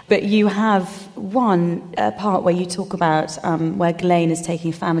unsolicited. But you have one part where you talk about where Ghislaine is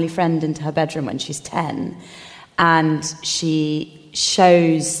taking a family friend into her bedroom when she's 10, and she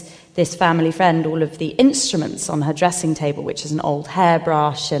shows this family friend all of the instruments on her dressing table, which is an old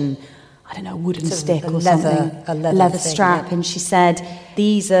hairbrush and, I don't know, a wooden stick or something. A leather thing, strap. Yeah. And she said,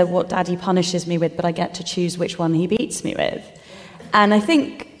 these are what Daddy punishes me with, but I get to choose which one he beats me with. And I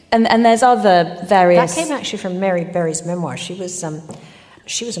think, and there's other various... That came actually from Mary Berry's memoir. She was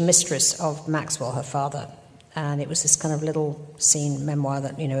a mistress of Maxwell, her father, And it was this kind of little scene memoir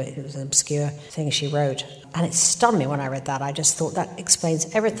that, it was an obscure thing she wrote. And it stunned me when I read that. I just thought that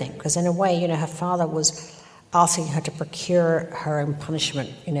explains everything. Because in a way, her father was asking her to procure her own punishment,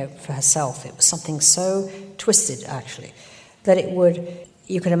 for herself. It was something so twisted, actually, that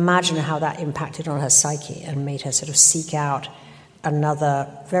you could imagine how that impacted on her psyche and made her sort of seek out another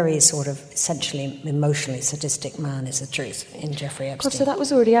very sort of essentially emotionally sadistic man, is the truth, in Jeffrey Epstein. God, so that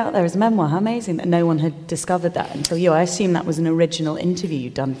was already out there as a memoir. How amazing that no one had discovered that until you. I assume that was an original interview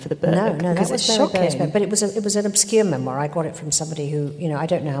you'd done for the book. No, that was shocking. But it was an obscure memoir. I got it from somebody who, I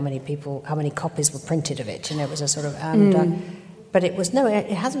don't know how many copies were printed of it. It was a sort of... but it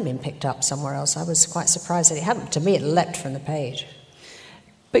hasn't been picked up somewhere else. I was quite surprised that it hadn't. To me, it leapt from the page.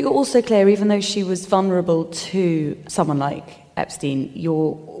 But you're also clear, even though she was vulnerable to someone like Epstein,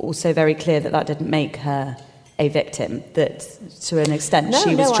 you're also very clear that didn't make her a victim, that to an extent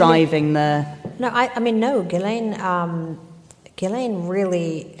she was driving the... No, Ghislaine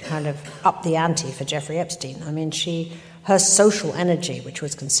really kind of upped the ante for Jeffrey Epstein. Her social energy, which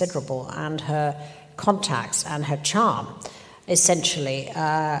was considerable, and her contacts and her charm, essentially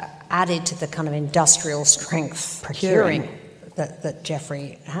added to the kind of industrial strength procuring that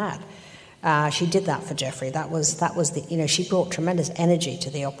Jeffrey had. She did that for Jeffrey. That was the, she brought tremendous energy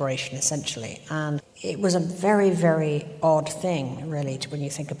to the operation, essentially. And it was a very, very odd thing, really, when you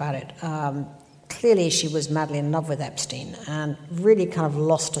think about it. Clearly, she was madly in love with Epstein and really kind of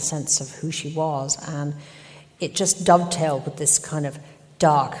lost a sense of who she was. And it just dovetailed with this kind of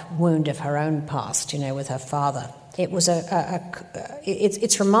dark wound of her own past, with her father. It was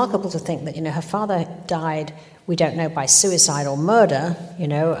it's remarkable to think that, her father died, we don't know, by suicide or murder,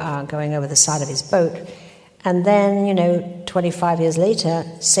 going over the side of his boat. And then, 25 years later,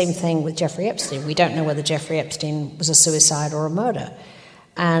 same thing with Jeffrey Epstein. We don't know whether Jeffrey Epstein was a suicide or a murder.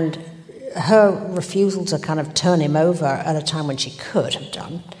 And her refusal to kind of turn him over at a time when she could have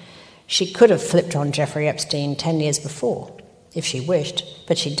done, she could have flipped on Jeffrey Epstein 10 years before, if she wished,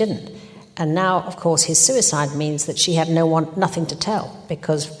 but she didn't. And now, of course, his suicide means that she had nothing to tell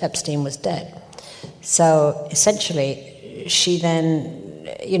because Epstein was dead. So essentially, she then,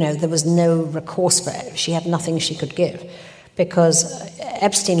 there was no recourse for her. She had nothing she could give because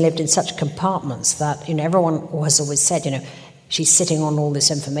Epstein lived in such compartments that, everyone has always said, she's sitting on all this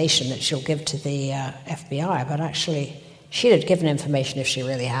information that she'll give to the FBI, but actually she'd have given information if she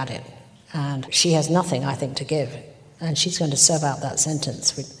really had it. And she has nothing, I think, to give. And she's going to serve out that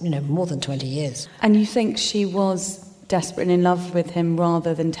sentence with, more than 20 years. And you think she was desperate and in love with him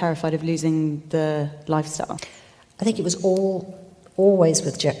rather than terrified of losing the lifestyle? I think it was always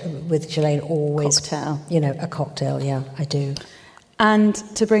with Ghislaine, always... Cocktail. A cocktail, yeah, I do. And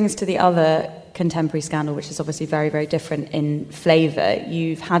to bring us to the other contemporary scandal, which is obviously very, very different in flavour,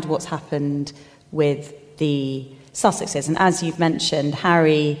 you've had what's happened with the Sussexes. And as you've mentioned,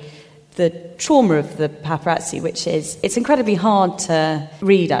 Harry... the trauma of the paparazzi, which is, it's incredibly hard to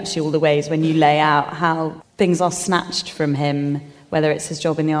read, actually, all the ways when you lay out how things are snatched from him, whether it's his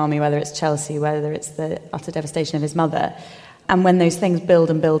job in the army, whether it's Chelsea, whether it's the utter devastation of his mother. And when those things build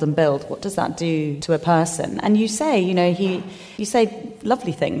and build and build, what does that do to a person? And you say, you say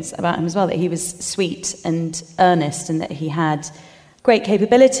lovely things about him as well, that he was sweet and earnest and that he had great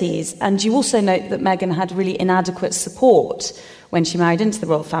capabilities. And you also note that Meghan had really inadequate support when she married into the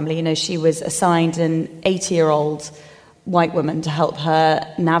royal family. She was assigned an 80-year-old white woman to help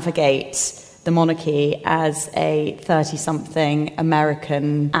her navigate the monarchy as a 30-something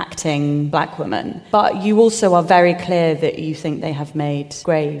American acting black woman. But you also are very clear that you think they have made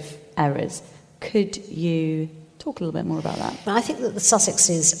grave errors. Could you talk a little bit more about that? I think that the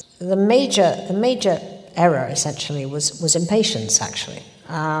Sussexes, the major error, essentially, was impatience, actually.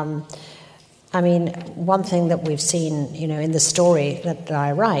 One thing that we've seen, in the story that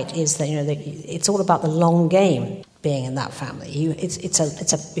I write is that, it's all about the long game being in that family.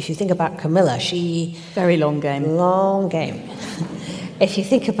 If you think about Camilla, very long game. Long game. If you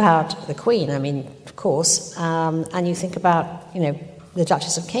think about the Queen, of course, and you think about, the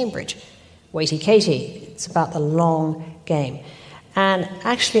Duchess of Cambridge, Waity Katie, it's about the long game. And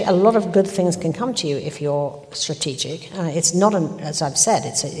actually, a lot of good things can come to you if you're strategic. It's not, as I've said,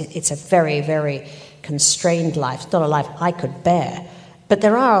 it's a very, very constrained life. It's not a life I could bear. But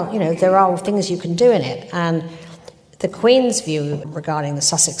there are things you can do in it. And the Queen's view regarding the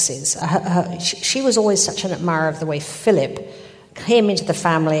Sussexes, she was always such an admirer of the way Philip came into the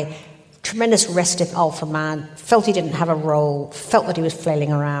family, tremendous restive alpha man, felt he didn't have a role, felt that he was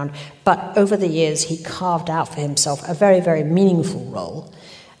flailing around, but over the years he carved out for himself a very, very meaningful role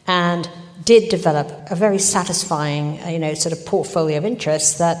and did develop a very satisfying, sort of portfolio of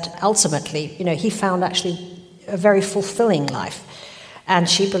interests that ultimately, he found actually a very fulfilling life. And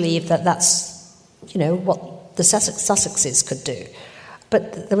she believed that that's, what the Sussexes could do.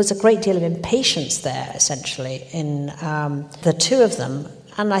 But there was a great deal of impatience there, essentially, in the two of them.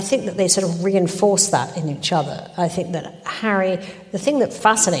 And I think that they sort of reinforced that in each other. I think that Harry, the thing that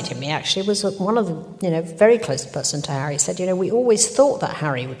fascinated me, actually, was that one of the, very close person to Harry said, we always thought that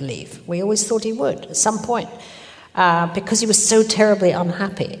Harry would leave. We always thought he would at some point, because he was so terribly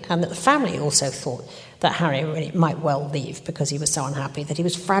unhappy. And that the family also thought that Harry really might well leave because he was so unhappy, that he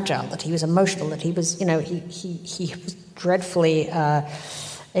was fragile, that he was emotional, that he was, he was dreadfully,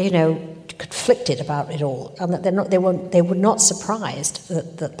 conflicted about it all, and that they were not surprised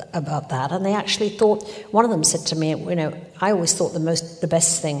about that. And they actually thought, one of them said to me, I always thought the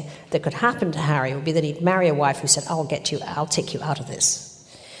best thing that could happen to Harry would be that he'd marry a wife who said, I'll take you out of this.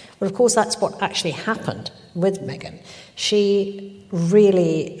 Well, of course, that's what actually happened with Meghan. She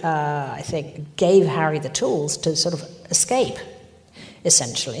really, I think, gave Harry the tools to sort of escape,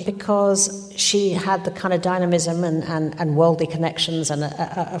 essentially, because she had the kind of dynamism and worldly connections and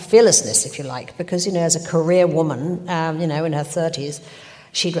a fearlessness, if you like, because, as a career woman, in her 30s,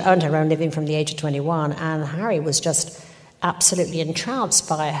 she'd earned her own living from the age of 21, and Harry was just absolutely entranced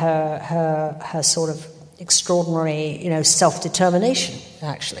by her sort of extraordinary, self-determination,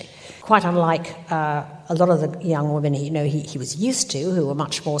 actually. Quite unlike a lot of the young women he was used to, who were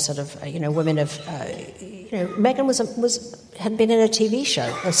much more sort of, women of... Meghan had been in a TV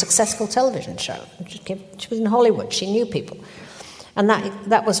show, a successful television show. She was in Hollywood. She knew people. And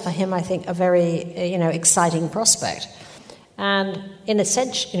that was for him, I think, a very, exciting prospect. And in a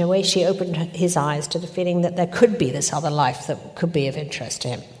sense, in a way, she opened his eyes to the feeling that there could be this other life that could be of interest to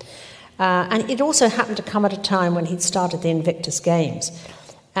him. And it also happened to come at a time when he'd started the Invictus Games.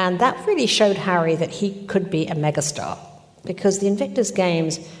 And that really showed Harry that he could be a megastar, because the Invictus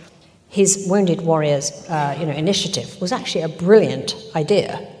Games, his Wounded Warriors, initiative, was actually a brilliant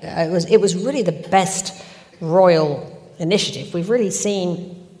idea. It was really the best royal initiative we've really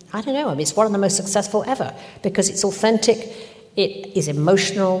seen. I don't know. I mean, it's one of the most successful ever because it's authentic, it is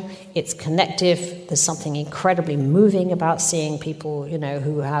emotional, it's connective. There's something incredibly moving about seeing people,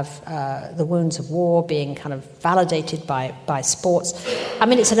 who have the wounds of war being kind of validated by sports. I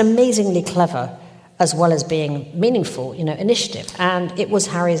mean, it's an amazingly clever, as well as being meaningful, initiative. And it was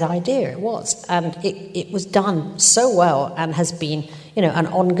Harry's idea, it was. And it was done so well and has been, an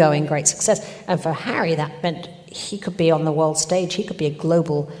ongoing great success. And for Harry, that meant he could be on the world stage. He could be a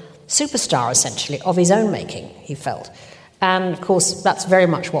global superstar, essentially, of his own making, he felt. And, of course, that's very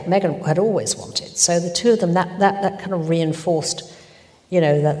much what Meghan had always wanted. So the two of them, that kind of reinforced,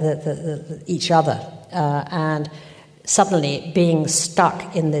 each other. And suddenly being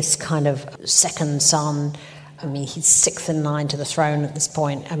stuck in this kind of second son, I mean, he's 6th in line to the throne at this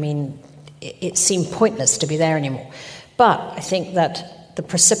point. I mean, it seemed pointless to be there anymore. But I think that the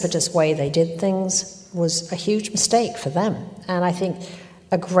precipitous way they did things was a huge mistake for them. And I think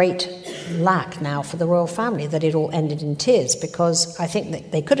a great lack now for the royal family that it all ended in tears, because I think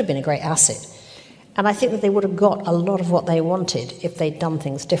that they could have been a great asset. And I think that they would have got a lot of what they wanted if they'd done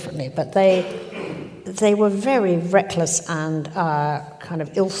things differently. But they were very reckless and kind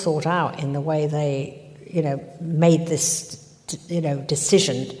of ill thought out in the way they, made this,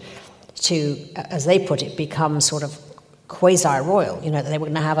 decision to, as they put it, become sort of quasi-royal. That they were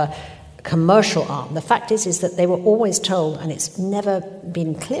going to have a commercial arm. The fact is that they were always told, and it's never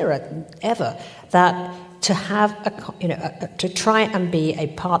been clearer ever, that to have to try and be a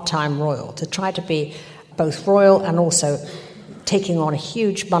part-time royal, to try to be both royal and also taking on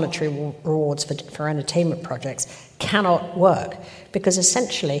huge monetary rewards for entertainment projects cannot work, because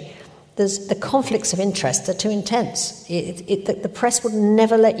essentially the conflicts of interest are too intense. The press would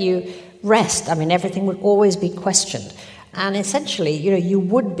never let you rest. I mean, everything would always be questioned. And essentially, you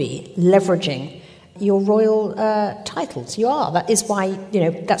would be leveraging your royal titles. You are. That is why,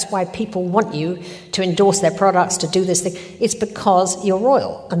 that's why people want you to endorse their products, to do this thing. It's because you're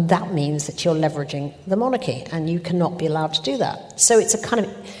royal, and that means that you're leveraging the monarchy, and you cannot be allowed to do that. So it's a kind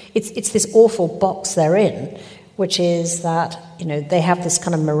of, it's this awful box they're in, which is that, they have this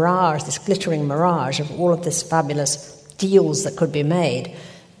kind of mirage, this glittering mirage of all of this fabulous deals that could be made.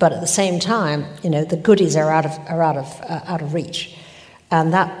 But at the same time, the goodies are out of reach,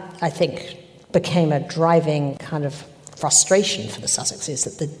 and that, I think, became a driving kind of frustration for the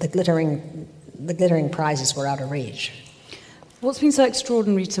Sussexes, that the glittering prizes were out of reach. What's been so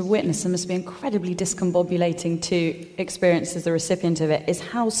extraordinary to witness, and must be incredibly discombobulating to experience as the recipient of it, is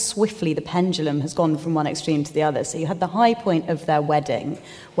how swiftly the pendulum has gone from one extreme to the other. So you had the high point of their wedding,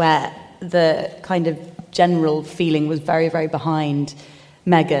 where the kind of general feeling was very, very behind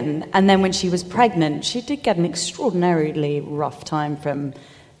Meghan. And then when she was pregnant, she did get an extraordinarily rough time from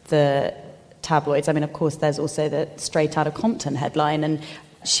the tabloids. I mean, of course, there's also the Straight Outta Compton headline, and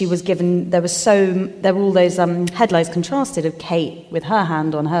she was given, there were all those headlines contrasted of Kate with her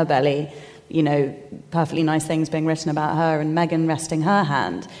hand on her belly, you know, perfectly nice things being written about her, and Meghan resting her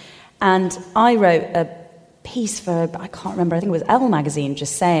hand. And I wrote a piece for, I can't remember, I think it was Elle magazine,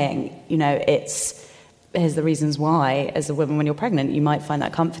 just saying, you know, here's the reasons why, as a woman, when you're pregnant, you might find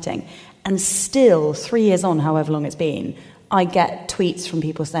that comforting. And still, 3 years on, however long it's been, I get tweets from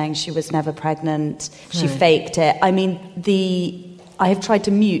people saying she was never pregnant, she faked it. I mean, I have tried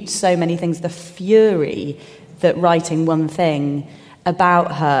to mute so many things. The fury that writing one thing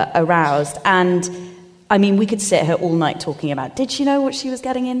about her aroused. And, I mean, we could sit here all night talking about, did she know what she was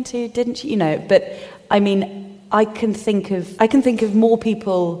getting into? Didn't she? You know, but, I mean, I can think of more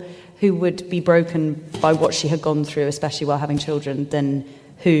people who would be broken by what she had gone through, especially while having children, than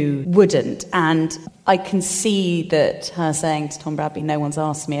who wouldn't. And I can see that her saying to Tom Bradby, no one's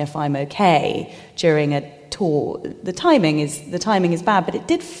asked me if I'm okay, during a tour, the timing is bad, but it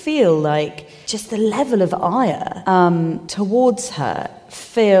did feel like just the level of ire towards her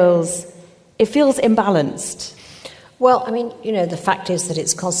feels imbalanced. Well, I mean, you know, the fact is that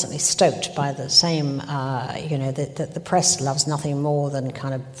it's constantly stoked by the same, you know, that the press loves nothing more than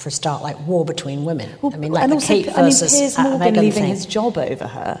kind of, for a start, like war between women. Well, I mean, like and the also, Kate versus Piers Morgan Meghan leaving thing. his job over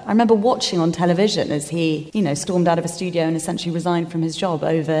her. I remember watching on television as he, you know, stormed out of a studio and essentially resigned from his job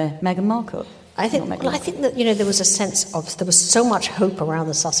over Meghan Markle. I think that, you know, there was a sense of, there was so much hope around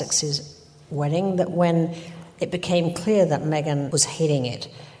the Sussexes' wedding that when it became clear that Meghan was hating it,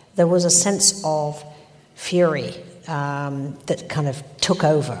 there was a sense of fury that kind of took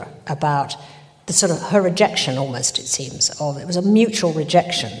over about the sort of her rejection, almost, it seems, of it was a mutual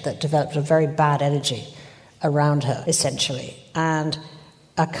rejection that developed a very bad energy around her, essentially, and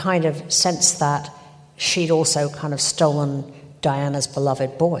a kind of sense that she'd also kind of stolen Diana's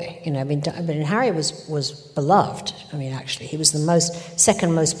beloved boy. You know, I mean Harry was beloved. I mean, actually, he was the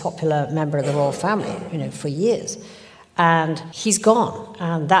second most popular member of the royal family, you know, for years. And he's gone,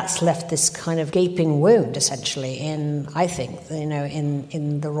 and that's left this kind of gaping wound, essentially, in, I think, you know,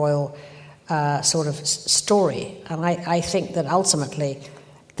 in the royal sort of story. And I think that ultimately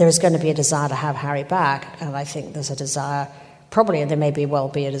there is going to be a desire to have Harry back, and I think there's a desire, probably, and there may well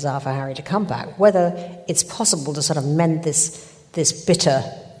be a desire for Harry to come back. Whether it's possible to sort of mend this bitter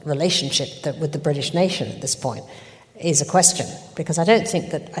relationship with the British nation at this point is a question, because I think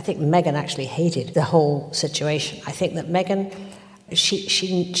Meghan actually hated the whole situation. I think that Meghan,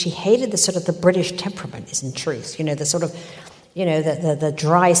 she hated the sort of the British temperament, is in truth, you know, the sort of, you know, the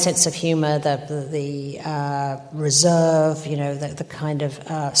dry sense of humour, the reserve, you know, the kind of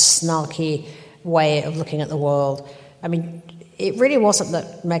snarky way of looking at the world. I mean, it really wasn't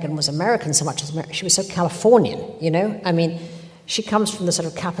that Meghan was American so much as she was so Californian, you know. I mean, she comes from the sort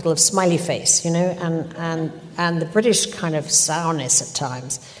of capital of smiley face, you know, and the British kind of sourness at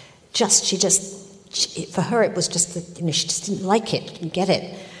times. For her, it was just that, you know, she just didn't like it, didn't get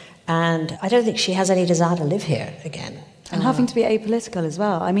it, and I don't think she has any desire to live here again. And having to be apolitical as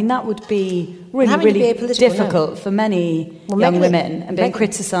well. I mean, that would be really difficult for many young women, and being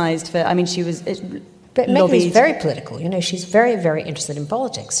criticised for. I mean, she was. But Meghan is very political. You know, she's very, very interested in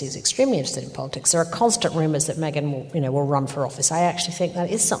politics. She's extremely interested in politics. There are constant rumours that Meghan will run for office. I actually think that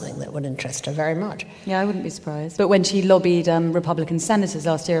is something that would interest her very much. Yeah, I wouldn't be surprised. But when she lobbied Republican senators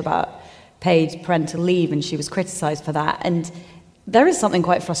last year about paid parental leave, and she was criticised for that, and there is something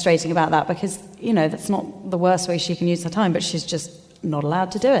quite frustrating about that, because, you know, that's not the worst way she can use her time, but she's just not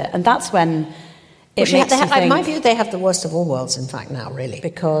allowed to do it. And that's when in my view, they have the worst of all worlds, in fact, now, really.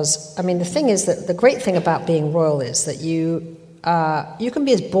 Because, I mean, the thing is that the great thing about being royal is that you can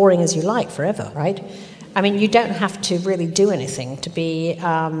be as boring as you like forever, right? I mean, you don't have to really do anything to be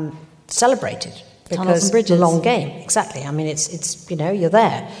celebrated. Tunnels and bridges. The long game, exactly. I mean, it's you know, you're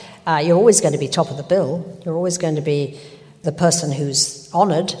there. You're always going to be top of the bill. You're always going to be the person who's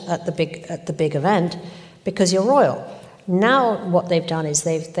honoured at the big event, because you're royal. Now what they've done is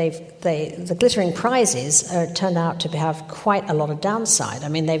the glittering prizes turned out to have quite a lot of downside. I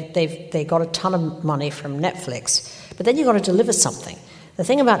mean, they got a ton of money from Netflix, but then you've got to deliver something. The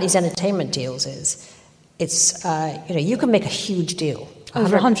thing about these entertainment deals is it's you know, you can make a huge deal.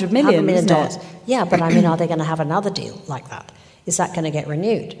 Over $100 million, isn't it? Yeah, but I mean, are they going to have another deal like that? Is that going to get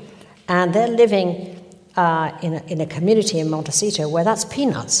renewed? And they're living in a community in Montecito where that's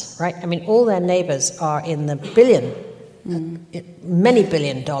peanuts, right? I mean, all their neighbours are in the many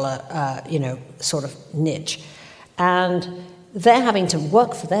billion-dollar, you know, sort of niche, and they're having to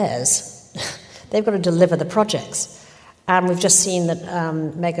work for theirs. They've got to deliver the projects, And we've just seen that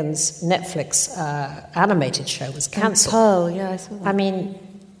Meghan's Netflix animated show was cancelled. Pearl, yeah, I saw that. I mean,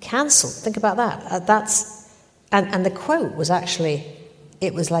 cancelled. Think about that. And the quote was actually,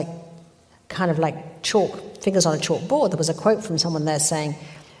 it was like kind of like fingers on a chalkboard. There was a quote from someone there saying,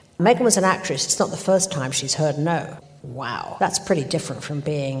 Meghan was an actress. It's not the first time she's heard no. Wow. That's pretty different from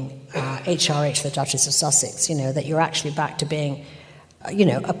being HRH, the Duchess of Sussex, that you're actually back to being,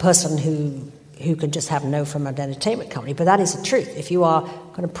 a person who can just have no from an entertainment company. But that is the truth. If you are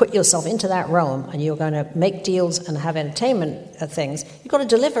going to put yourself into that realm and you're going to make deals and have entertainment things, you've got to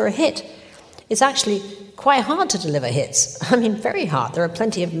deliver a hit. It's actually quite hard to deliver hits. I mean, very hard. There are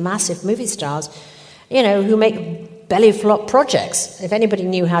plenty of massive movie stars, who make belly flop projects. If anybody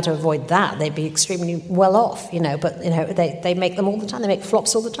knew how to avoid that, they'd be extremely well off, But, they make them all the time. They make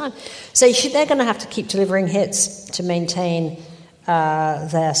flops all the time. So they're going to have to keep delivering hits to maintain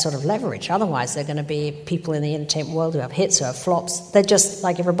their sort of leverage. Otherwise, they're going to be people in the entertainment world who have hits, who have flops. They're just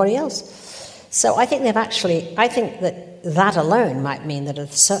like everybody else. So I think that alone might mean that at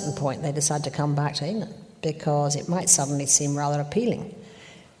a certain point they decide to come back to England, because it might suddenly seem rather appealing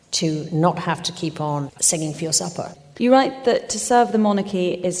to not have to keep on singing for your supper. You write that to serve the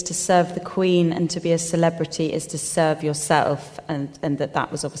monarchy is to serve the Queen, and to be a celebrity is to serve yourself, and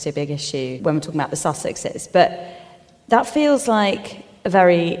that was obviously a big issue when we're talking about the Sussexes. But that feels like a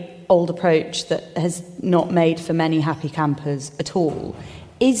very old approach that has not made for many happy campers at all.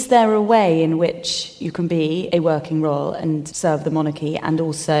 Is there a way in which you can be a working royal and serve the monarchy and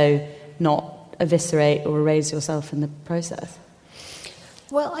also not eviscerate or erase yourself in the process?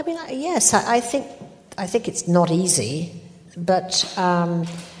 Well, I mean, yes, I think it's not easy, but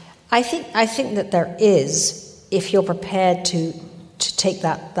I think that there is, if you're prepared to take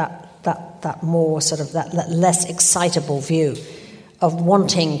that more sort of that less excitable view of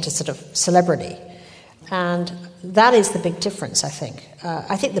wanting to sort of celebrity, and that is the big difference. I think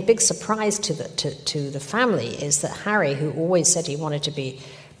the big surprise to the family is that Harry, who always said he wanted to be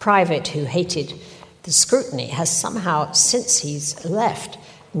private, who hated the scrutiny, has somehow, since he's left,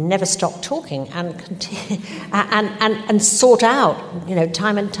 never stopped talking and sought out,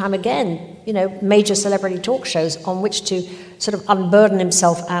 time and time again, major celebrity talk shows on which to sort of unburden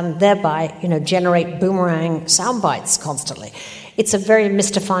himself and thereby, generate boomerang sound bites constantly. It's a very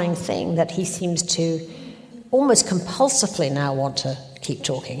mystifying thing that he seems to almost compulsively now want to keep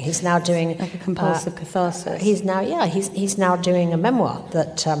talking. He's now doing like a compulsive catharsis. He's now doing a memoir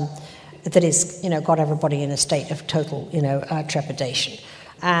that is, got everybody in a state of total, trepidation.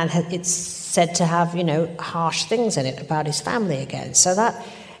 And it's said to have, harsh things in it about his family again. So that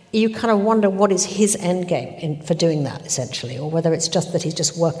you kind of wonder what is his end game for doing that, essentially, or whether it's just that he's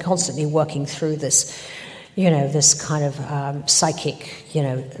just constantly working through this, this kind of psychic,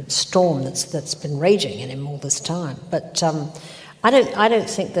 storm that's been raging in him all this time. But I don't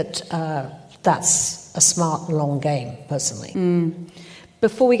think that that's a smart, long game, personally. Mm.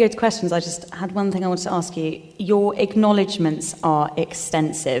 Before we go to questions, I just had one thing I wanted to ask you. Your acknowledgements are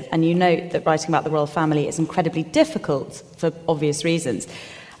extensive, and you note that writing about the royal family is incredibly difficult for obvious reasons,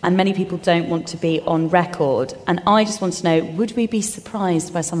 and many people don't want to be on record. And I just want to know, would we be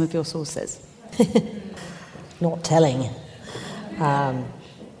surprised by some of your sources? Not telling.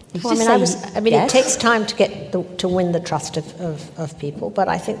 It takes time to win the trust of people, but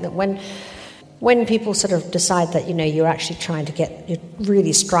I think that when people sort of decide that, you're actually you're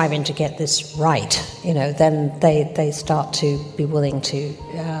really striving to get this right, then they start to be willing to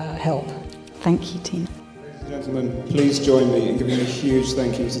help. Thank you, Tina. Ladies and gentlemen, please join me in giving a huge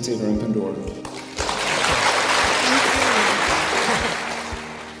thank you to Tina and Pandora.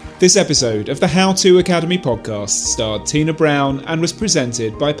 This episode of the How To Academy podcast starred Tina Brown and was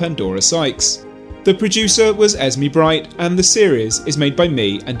presented by Pandora Sykes. The producer was Esme Bright, and the series is made by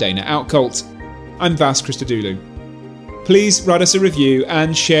me and Dana Outcolt. I'm Vas Christodoulou. Please write us a review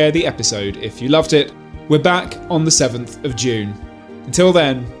and share the episode if you loved it. We're back on the 7th of June. Until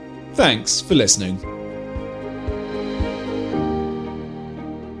then, thanks for listening.